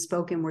interpreting is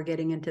spoken, we're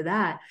getting into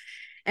that.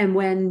 And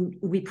when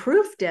we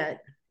proofed it,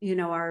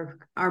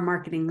 our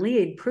marketing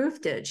lead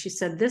proofed it, she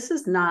said, this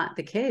is not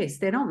the case.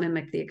 They don't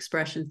mimic the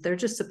expressions. They're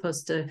just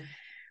supposed to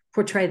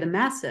portray the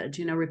message,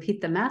 repeat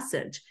the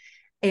message.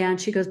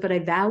 And she goes, but I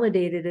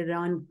validated it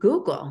on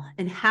Google.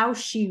 And how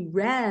she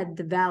read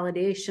the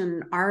validation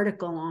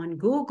article on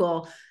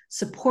Google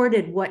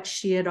supported what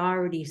she had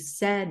already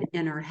said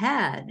in her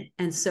head.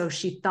 And so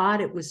she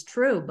thought it was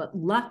true. But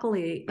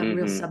luckily, a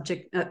real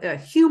subject, a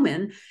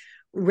human,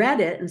 read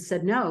it and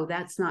said, no,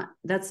 that's not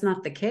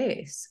the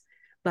case.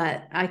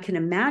 But I can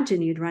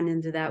imagine you'd run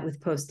into that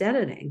with post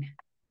editing.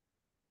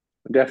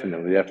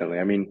 Definitely, definitely.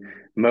 I mean,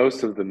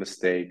 most of the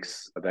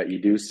mistakes that you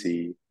do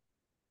see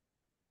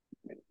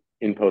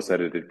in post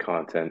edited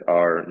content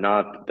are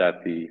not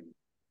that the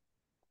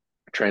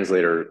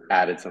translator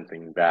added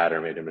something bad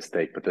or made a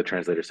mistake, but the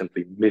translator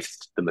simply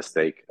missed the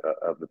mistake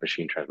of the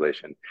machine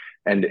translation.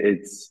 And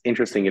it's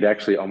interesting, it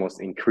actually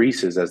almost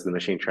increases as the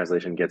machine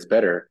translation gets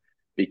better,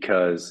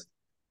 because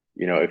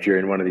if you're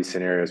in one of these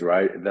scenarios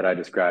that I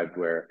described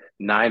where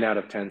 9 out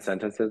of 10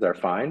 sentences are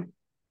fine,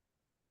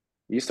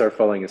 you start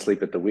falling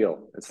asleep at the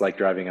wheel. It's like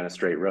driving on a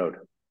straight road.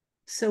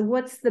 So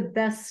what's the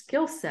best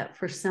skill set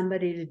for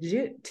somebody to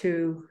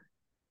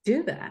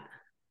do that,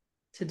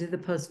 to do the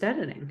post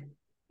editing?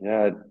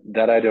 Yeah,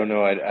 that I don't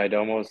know. I'd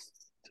almost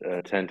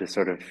tend to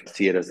sort of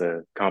see it as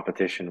a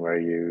competition where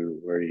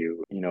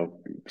you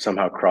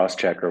somehow cross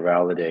check or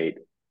validate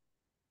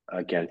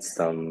against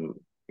some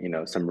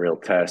real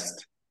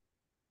test,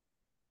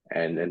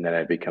 and then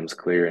it becomes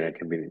clear, and it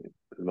can be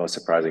the most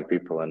surprising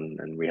people.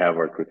 And we have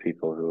worked with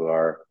people who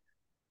are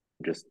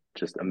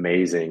just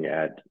amazing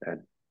at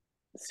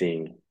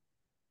seeing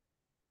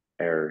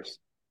errors,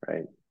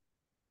 right?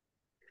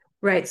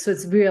 Right. So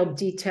it's real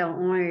detail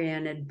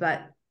oriented,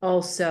 but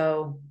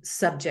also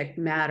subject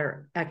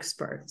matter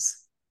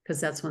experts, because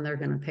that's when they're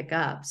going to pick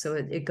up. So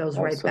it goes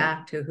right Also,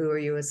 back to who are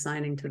you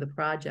assigning to the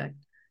project?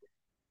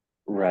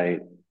 right.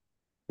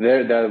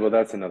 Well,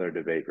 that's another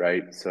debate,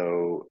 right?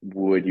 So,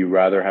 would you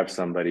rather have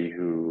somebody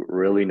who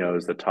really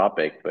knows the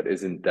topic but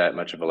isn't that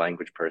much of a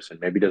language person,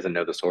 maybe doesn't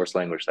know the source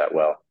language that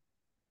well,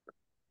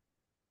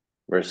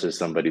 versus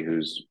somebody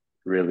who's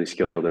really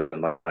skilled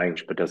in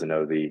language but doesn't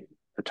know the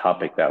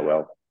topic that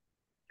well?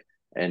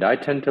 And I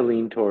tend to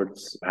lean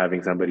towards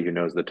having somebody who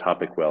knows the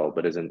topic well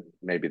but isn't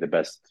maybe the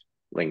best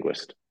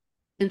linguist.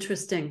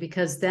 Interesting,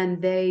 because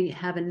then they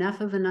have enough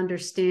of an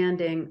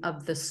understanding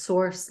of the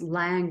source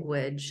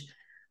language,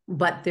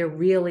 but they're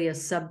really a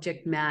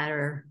subject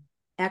matter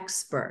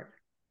expert.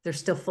 They're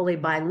still fully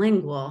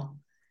bilingual,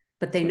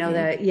 but they know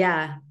that,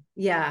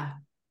 yeah,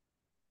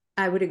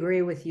 I would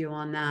agree with you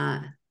on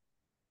that,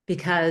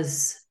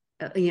 because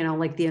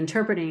like the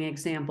interpreting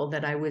example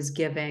that I was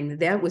giving,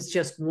 that was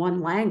just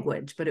one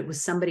language, but it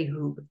was somebody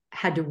who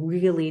had to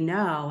really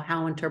know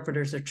how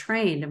interpreters are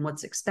trained and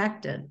what's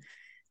expected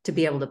to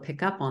be able to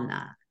pick up on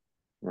that.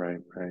 Right,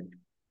 right.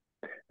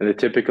 And the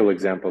typical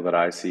example that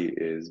I see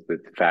is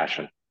with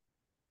fashion.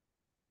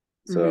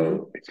 Mm-hmm.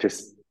 So it's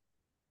just,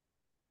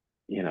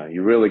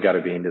 you really got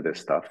to be into this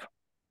stuff.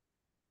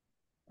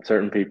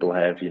 Certain people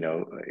have,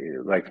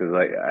 I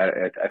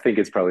think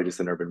it's probably just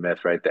an urban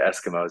myth, right? The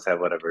Eskimos have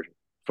whatever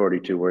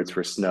 42 words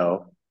for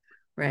snow.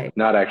 Right.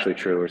 Not actually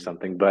true or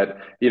something, but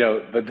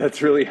but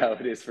that's really how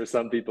it is for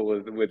some people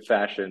with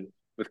fashion,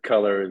 with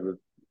colors, with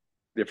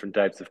different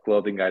types of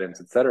clothing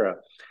items, etc.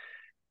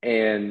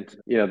 And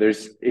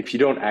there's if you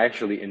don't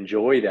actually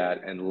enjoy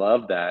that and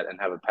love that and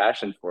have a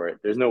passion for it,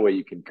 there's no way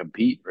you can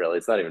compete, really.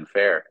 It's not even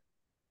fair.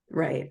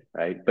 Right.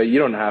 Right. But you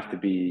don't have to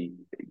be,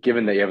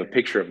 given that you have a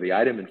picture of the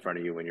item in front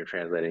of you when you're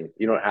translating,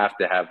 you don't have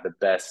to have the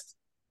best,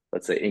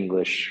 let's say,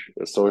 English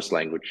source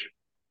language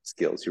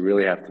skills. You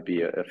really have to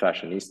be a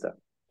fashionista.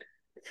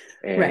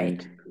 Right.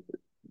 And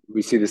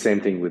we see the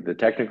same thing with the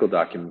technical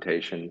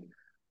documentation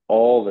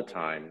all the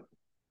time.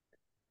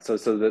 So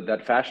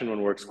that fashion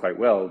one works quite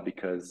well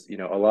because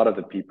a lot of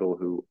the people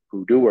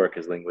who do work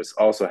as linguists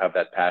also have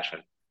that passion.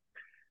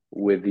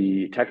 With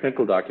the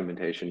technical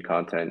documentation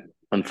content,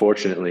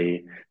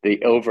 unfortunately,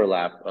 the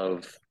overlap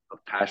of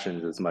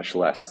passions is much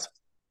less,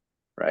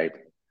 right?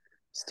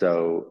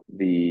 So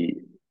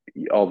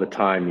all the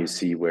time you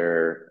see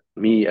where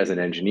me as an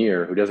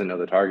engineer who doesn't know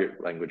the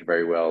target language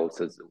very well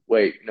says,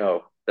 wait,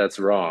 no, that's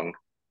wrong.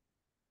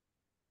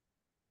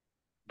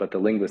 But the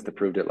linguist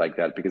approved it like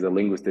that because the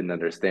linguist didn't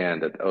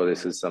understand that, oh,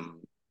 this is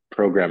some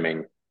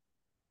programming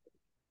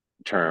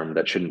term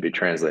that shouldn't be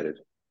translated.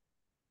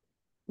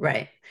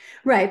 Right.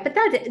 Right. But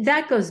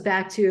that goes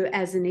back to,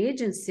 as an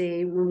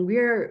agency, when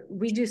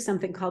we do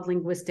something called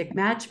linguistic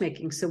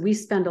matchmaking. So we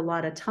spend a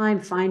lot of time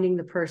finding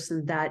the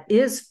person that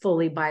is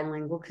fully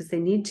bilingual, because they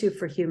need to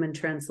for human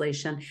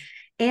translation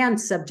and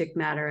subject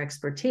matter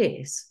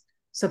expertise.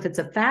 So if it's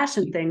a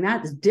fashion thing,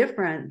 that's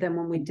different than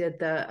when we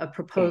did a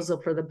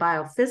proposal for the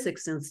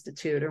Biophysics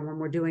Institute, or when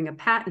we're doing a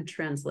patent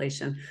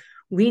translation.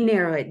 We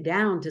narrow it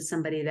down to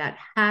somebody that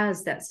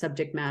has that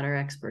subject matter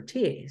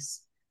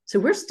expertise. So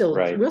we're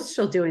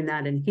still doing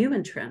that in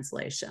human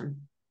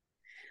translation.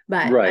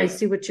 But I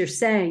see what you're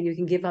saying. You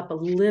can give up a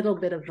little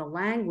bit of the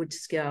language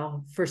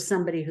skill for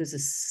somebody who's a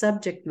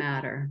subject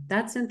matter.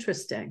 That's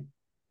interesting.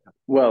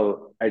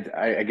 Well,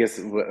 I guess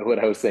what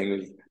I was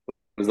saying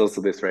was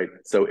also this, right?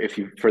 So if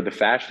you, for the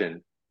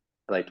fashion,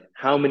 like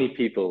how many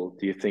people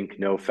do you think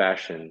know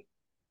fashion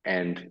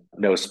and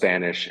know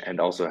Spanish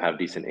and also have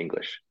decent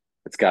English?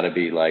 It's got to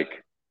be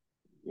like,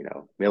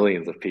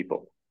 millions of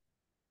people.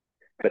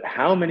 But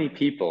how many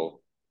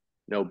people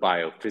know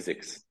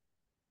biophysics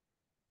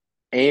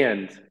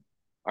and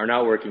are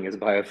not working as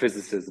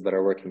biophysicists but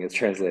are working as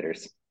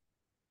translators?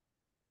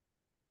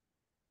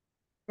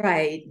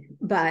 Right.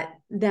 But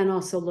then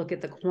also look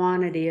at the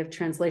quantity of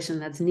translation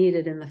that's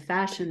needed in the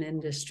fashion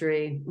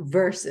industry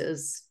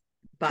versus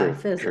True, true,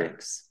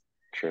 biophysics.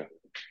 true.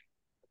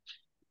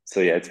 So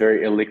yeah, it's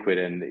very illiquid,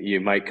 and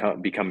you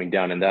might be coming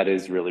down, and that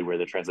is really where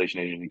the translation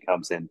agency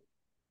comes in.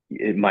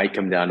 It might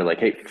come down to like,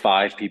 hey,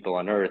 5 people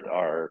on Earth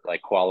are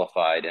like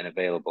qualified and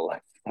available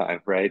at the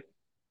time, right?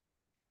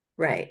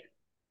 Right.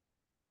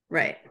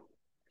 Right.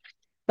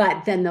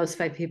 But then those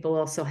 5 people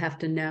also have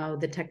to know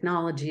the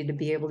technology to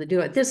be able to do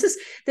it. This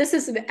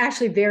is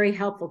actually very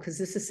helpful, because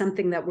this is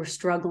something that we're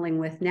struggling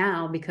with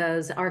now,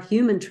 because our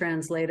human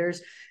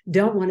translators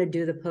don't want to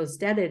do the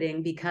post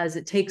editing because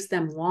it takes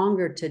them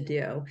longer to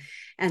do.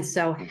 And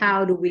so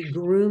how do we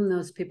groom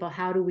those people?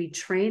 How do we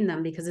train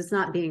them? Because it's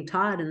not being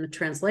taught in the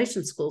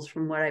translation schools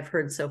from what I've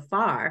heard so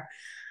far,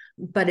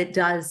 but it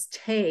does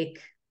take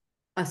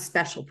a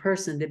special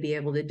person to be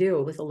able to do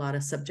it with a lot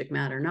of subject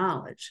matter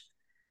knowledge.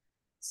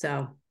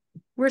 So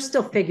we're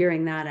still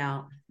figuring that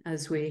out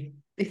as we,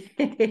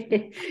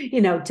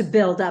 to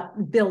build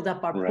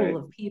up our Right. pool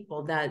of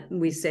people that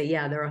we say,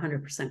 yeah, they're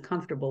 100%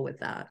 comfortable with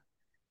that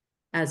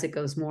as it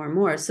goes more and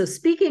more. So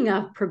speaking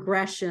of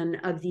progression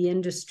of the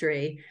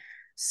industry,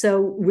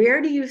 so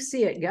where do you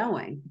see it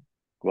going?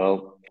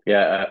 Well,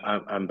 yeah,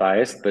 I'm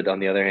biased, but on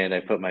the other hand, I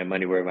put my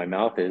money where my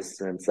mouth is,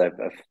 since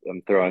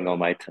I'm throwing all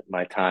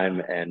my time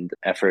and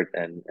effort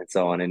and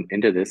so on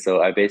into this.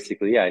 So I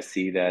basically, yeah, I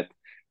see that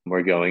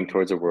we're going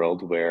towards a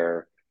world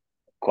where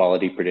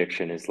quality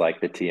prediction is like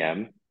the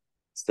TM.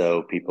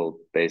 So people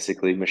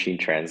basically machine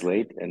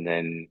translate and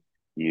then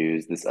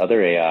use this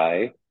other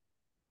AI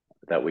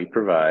that we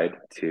provide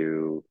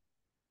to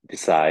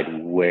decide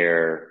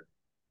where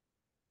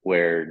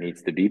it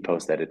needs to be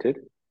post edited.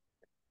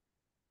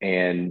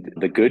 And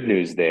the good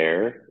news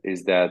there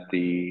is that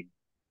the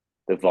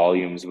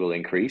volumes will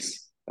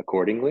increase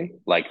accordingly,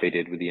 like they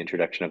did with the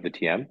introduction of the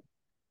TM.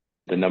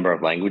 The number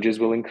of languages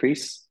will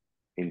increase.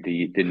 In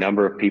the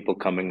number of people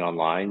coming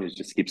online is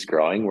just keeps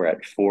growing. We're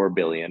at 4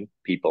 billion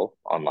people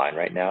online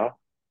right now.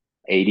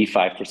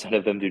 85%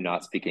 of them do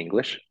not speak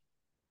English.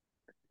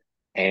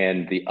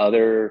 And the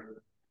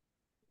other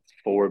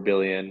 4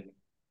 billion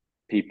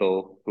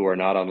people who are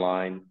not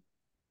online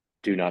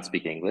do not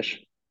speak English.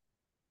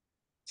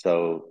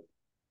 So,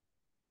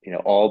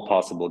 all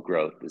possible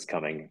growth is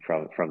coming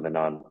from the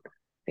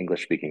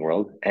non-English speaking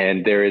world.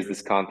 And there is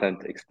this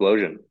content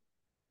explosion,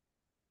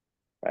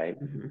 right?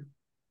 Mhm.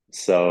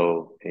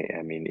 So,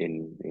 I mean,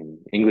 in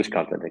English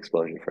content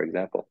explosion, for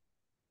example.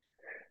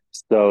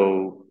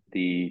 So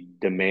the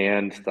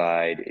demand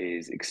side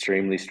is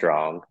extremely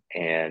strong,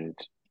 and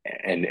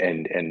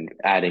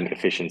adding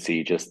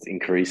efficiency just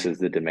increases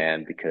the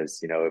demand, because,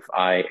 if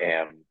I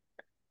am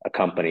a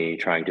company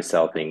trying to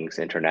sell things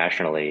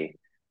internationally,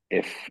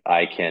 if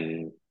I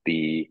can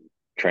be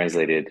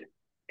translated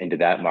into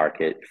that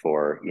market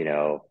for,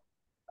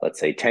 let's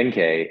say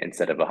 10K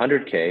instead of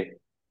 100K,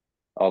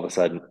 all of a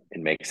sudden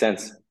it makes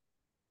sense,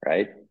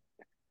 right?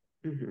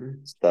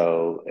 Mm-hmm.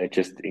 So it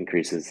just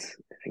increases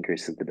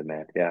the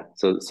demand. Yeah.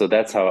 So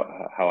that's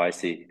how I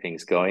see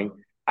things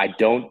going. I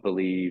don't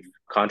believe,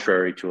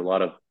 contrary to a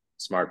lot of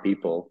smart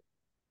people,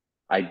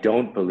 I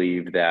don't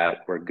believe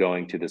that we're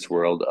going to this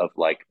world of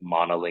like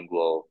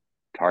monolingual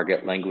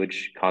target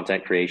language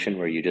content creation,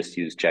 where you just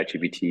use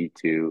ChatGPT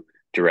to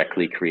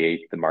directly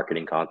create the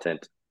marketing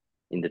content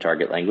in the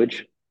target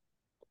language.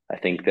 I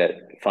think that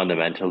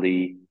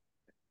fundamentally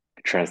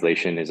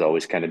translation is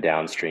always kind of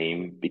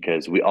downstream,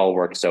 because we all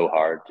work so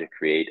hard to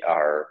create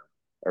our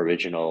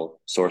original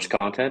source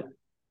content,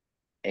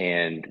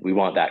 and we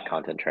want that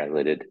content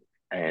translated.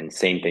 And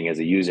same thing as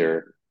a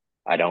user,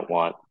 I don't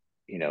want,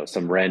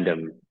 some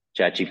random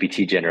chat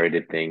GPT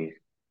generated thing.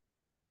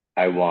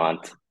 I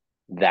want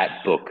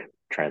that book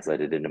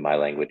translated into my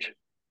language.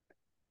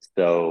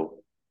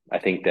 So I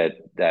think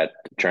that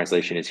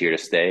translation is here to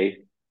stay,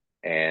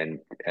 and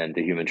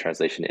the human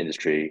translation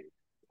industry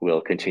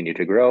will continue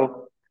to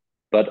grow.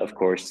 But of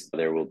course,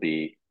 there will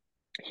be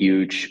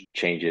huge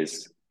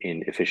changes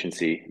in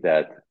efficiency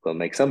that will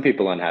make some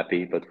people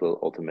unhappy, but will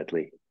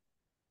ultimately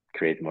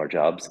create more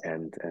jobs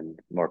and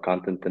more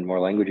content and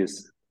more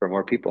languages for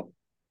more people.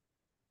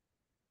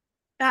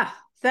 Ah,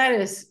 that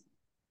is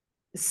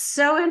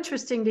so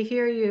interesting to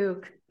hear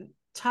you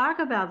talk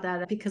about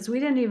that, because we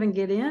didn't even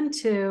get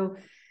into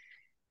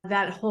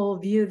that whole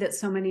view that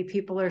so many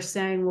people are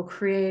saying we'll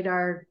create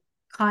our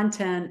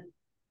content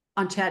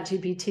on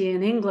ChatGPT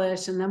in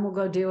English, and then we'll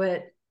go do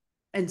it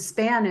in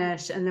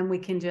Spanish, and then we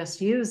can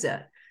just use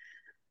it.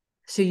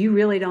 So you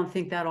really don't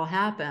think that'll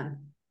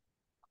happen?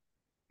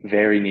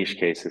 Very niche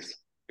cases,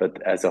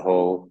 but as a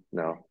whole,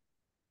 no.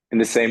 In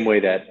the same way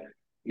that,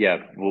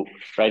 yeah, well,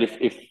 right.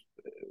 If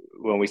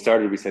when we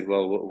started, we said,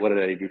 well, what did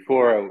I do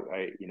before?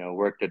 I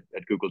worked at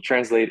Google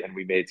Translate, and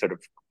we made sort of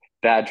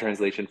bad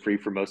translation free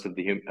for most of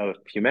of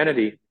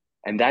humanity,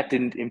 and that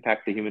didn't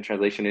impact the human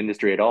translation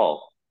industry at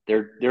all.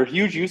 There are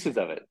huge uses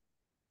of it,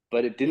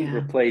 but it didn't Yeah.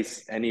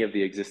 replace any of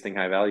the existing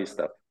high value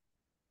stuff.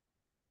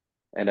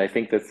 And I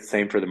think that's the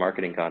same for the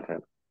marketing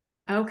content.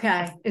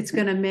 Okay. It's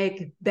going to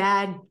make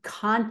bad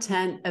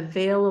content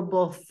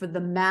available for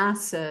the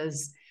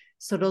masses.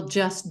 So it'll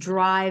just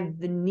drive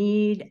the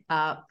need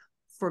up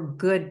for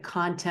good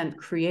content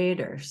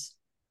creators.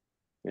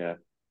 Yeah.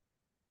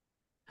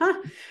 Huh.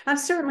 I'm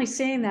certainly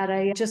seeing that.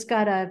 I just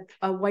got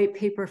a white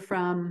paper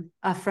from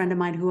a friend of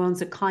mine who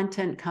owns a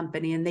content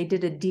company, and they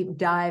did a deep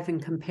dive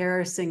and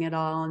comparison it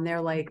all. And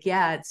they're like,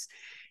 yeah, it's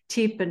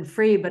cheap and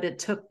free, but it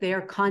took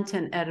their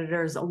content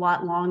editors a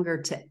lot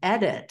longer to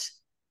edit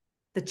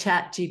the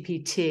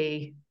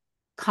ChatGPT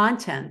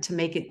content to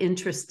make it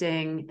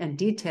interesting and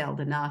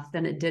detailed enough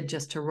than it did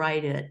just to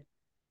write it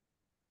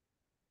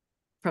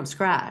from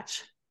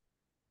scratch.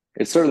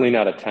 It's certainly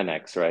not a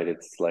 10x, right?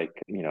 It's like,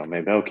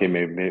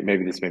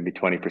 maybe this may be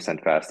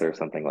 20% faster or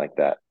something like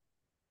that.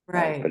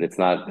 Right. But it's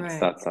not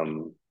Right.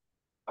 some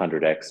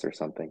 100x or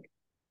something.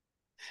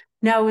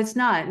 No, it's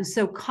not. And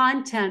so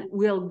content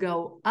will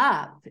go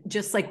up,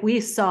 just like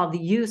we saw the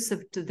use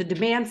of the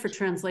demand for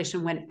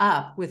translation went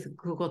up with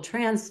Google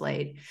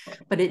Translate,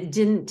 but it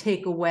didn't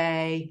take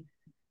away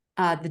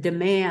the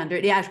demand, or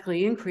it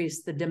actually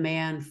increased the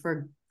demand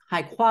for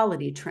high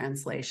quality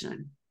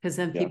translation. Because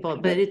then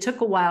but it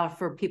took a while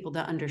for people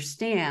to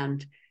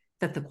understand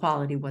that the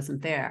quality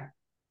wasn't there.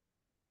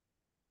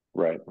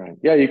 Right.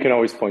 Yeah, you can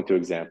always point to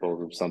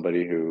examples of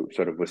somebody who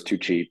sort of was too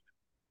cheap,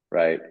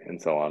 right?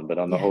 And so on. But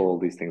on the whole,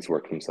 these things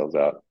work themselves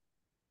out.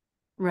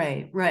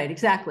 Right,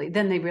 exactly.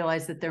 Then they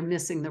realize that they're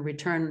missing the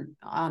return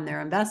on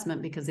their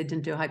investment because they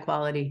didn't do high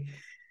quality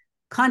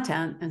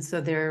content. And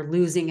so they're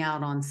losing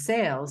out on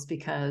sales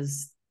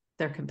because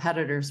their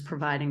competitors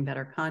providing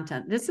better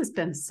content. This has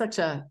been such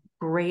a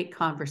great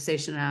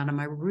conversation, Adam.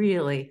 I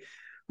really,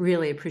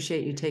 really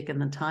appreciate you taking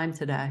the time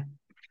today.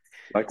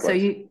 Likewise. So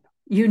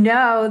you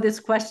know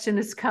this question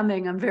is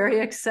coming. I'm very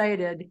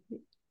excited.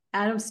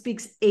 Adam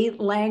speaks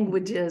 8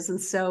 languages, and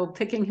so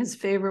picking his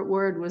favorite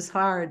word was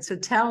hard. So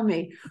tell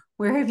me,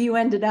 where have you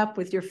ended up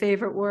with your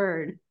favorite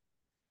word?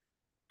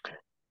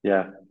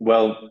 Yeah,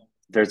 well,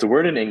 there's a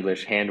word in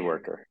English, hand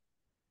worker.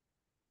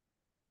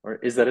 Or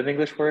is that an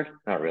English word?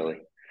 Not really.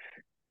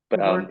 But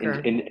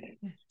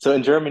so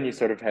in German, you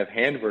sort of have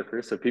hand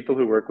workers, so people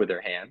who work with their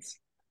hands.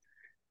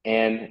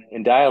 And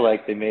in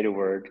dialect, they made a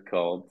word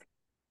called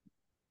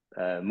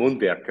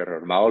Mundwerker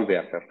or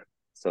Maulwerker,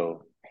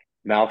 so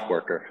mouth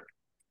worker,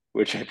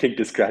 which I think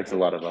describes a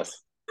lot of us.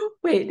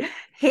 Wait,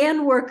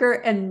 hand worker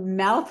and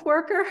mouth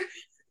worker?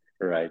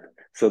 Right.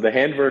 So the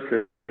hand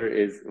worker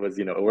was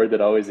a word that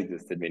always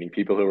existed, meaning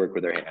people who work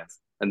with their hands.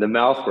 And the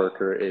mouth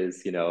worker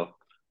is,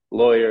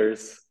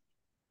 lawyers,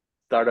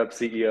 startup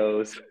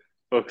CEOs,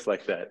 folks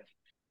like that.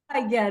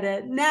 I get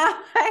it. Now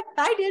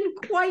I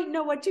didn't quite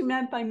know what you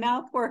meant by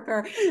mouth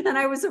worker, and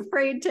I was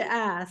afraid to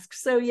ask.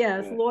 So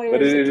yes, lawyers,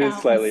 but it accountants,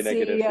 is slightly CEOs,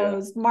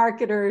 negative,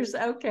 marketers.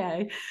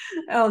 Okay.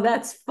 Oh,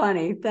 that's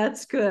funny.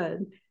 That's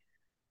good.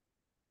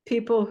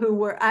 People who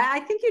were, I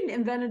think you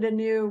invented a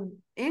new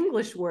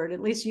English word, at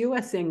least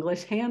US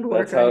English, hand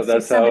worker.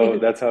 That's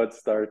how it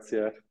starts.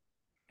 Yeah.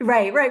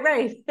 Right.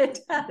 It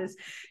does.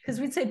 Because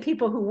we'd say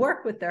people who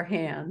work with their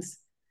hands.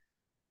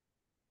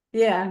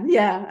 Yeah.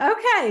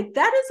 Okay.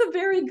 That is a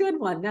very good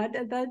one.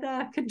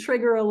 That could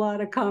trigger a lot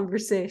of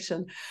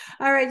conversation.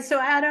 All right. So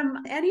Adam,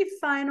 any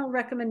final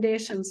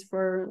recommendations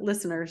for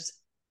listeners?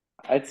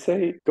 I'd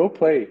say go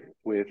play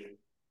with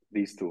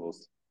these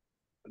tools.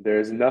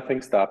 There's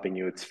nothing stopping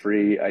you. It's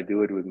free. I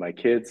do it with my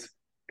kids.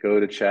 Go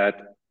to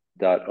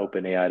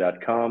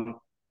chat.openai.com,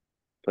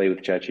 play with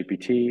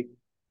ChatGPT.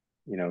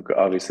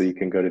 Obviously you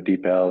can go to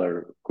DeepL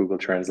or Google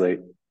Translate.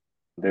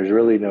 There's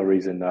really no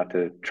reason not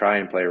to try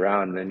and play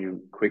around. And then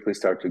you quickly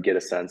start to get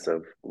a sense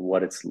of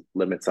what its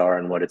limits are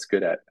and what it's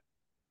good at.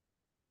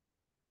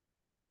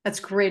 That's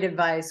great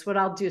advice. What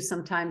I'll do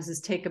sometimes is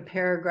take a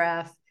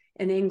paragraph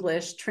in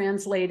English,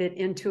 translate it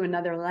into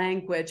another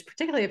language,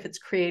 particularly if it's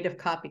creative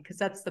copy, because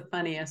that's the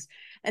funniest,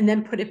 and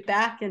then put it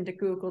back into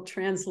Google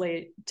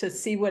Translate to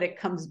see what it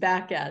comes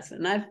back as.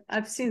 And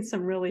I've seen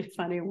some really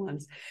funny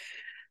ones.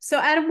 So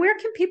Adam, where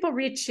can people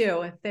reach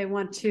you if they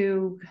want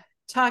to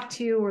talk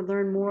to you or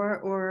learn more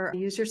or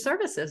use your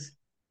services?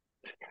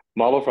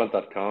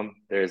 Modelfront.com.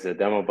 There's a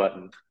demo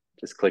button.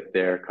 Just click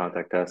there,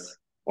 contact us,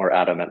 or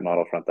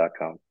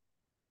Adam@modelfront.com.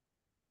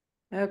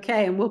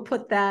 Okay, and we'll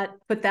put that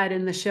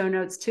in the show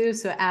notes too.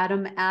 So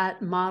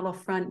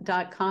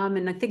Adam@modelfront.com.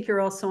 And I think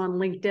you're also on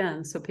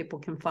LinkedIn so people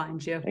can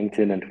find you.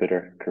 LinkedIn and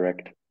Twitter,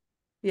 correct.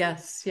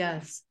 Yes.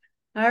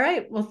 All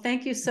right. Well,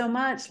 thank you so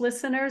much,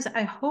 listeners.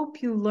 I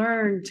hope you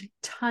learned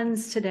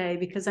tons today,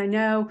 because I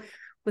know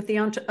with the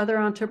other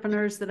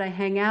entrepreneurs that I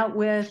hang out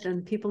with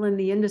and people in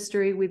the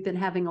industry, we've been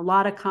having a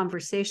lot of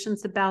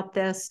conversations about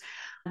this.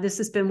 This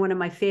has been one of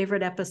my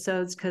favorite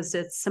episodes because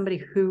it's somebody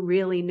who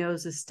really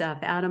knows his stuff.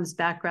 Adam's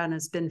background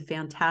has been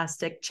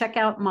fantastic. Check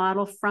out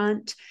Model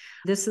Front.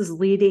 This is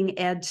leading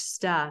edge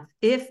stuff.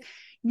 If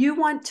you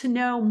want to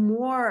know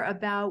more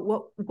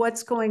about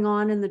what's going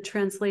on in the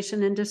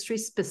translation industry,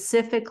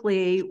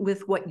 specifically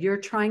with what you're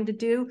trying to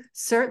do,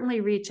 certainly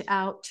reach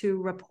out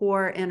to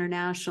Rapport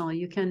International.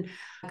 You can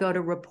go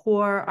to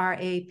Rapport,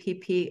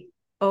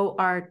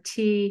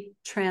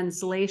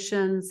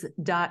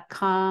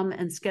 orttranslations.com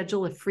and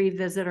schedule a free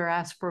visit or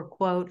ask for a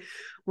quote.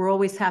 We're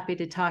always happy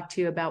to talk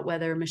to you about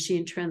whether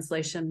machine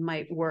translation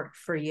might work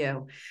for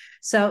you.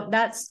 So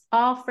that's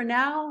all for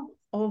now.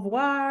 Au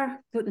revoir,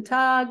 guten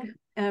Tag,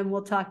 and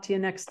we'll talk to you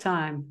next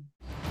time.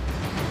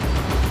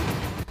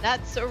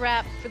 That's a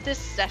wrap for this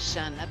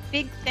session. A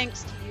big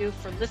thanks to you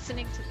for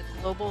listening to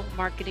the Global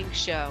Marketing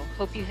Show.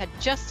 Hope you had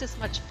just as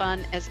much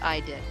fun as I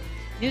did.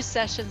 New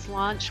sessions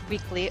launch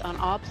weekly on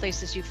all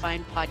places you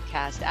find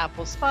podcasts,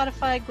 Apple,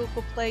 Spotify,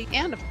 Google Play,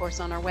 and of course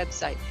on our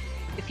website.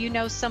 If you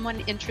know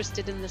someone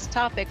interested in this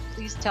topic,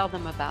 please tell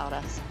them about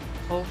us.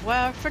 Au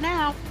revoir for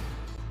now.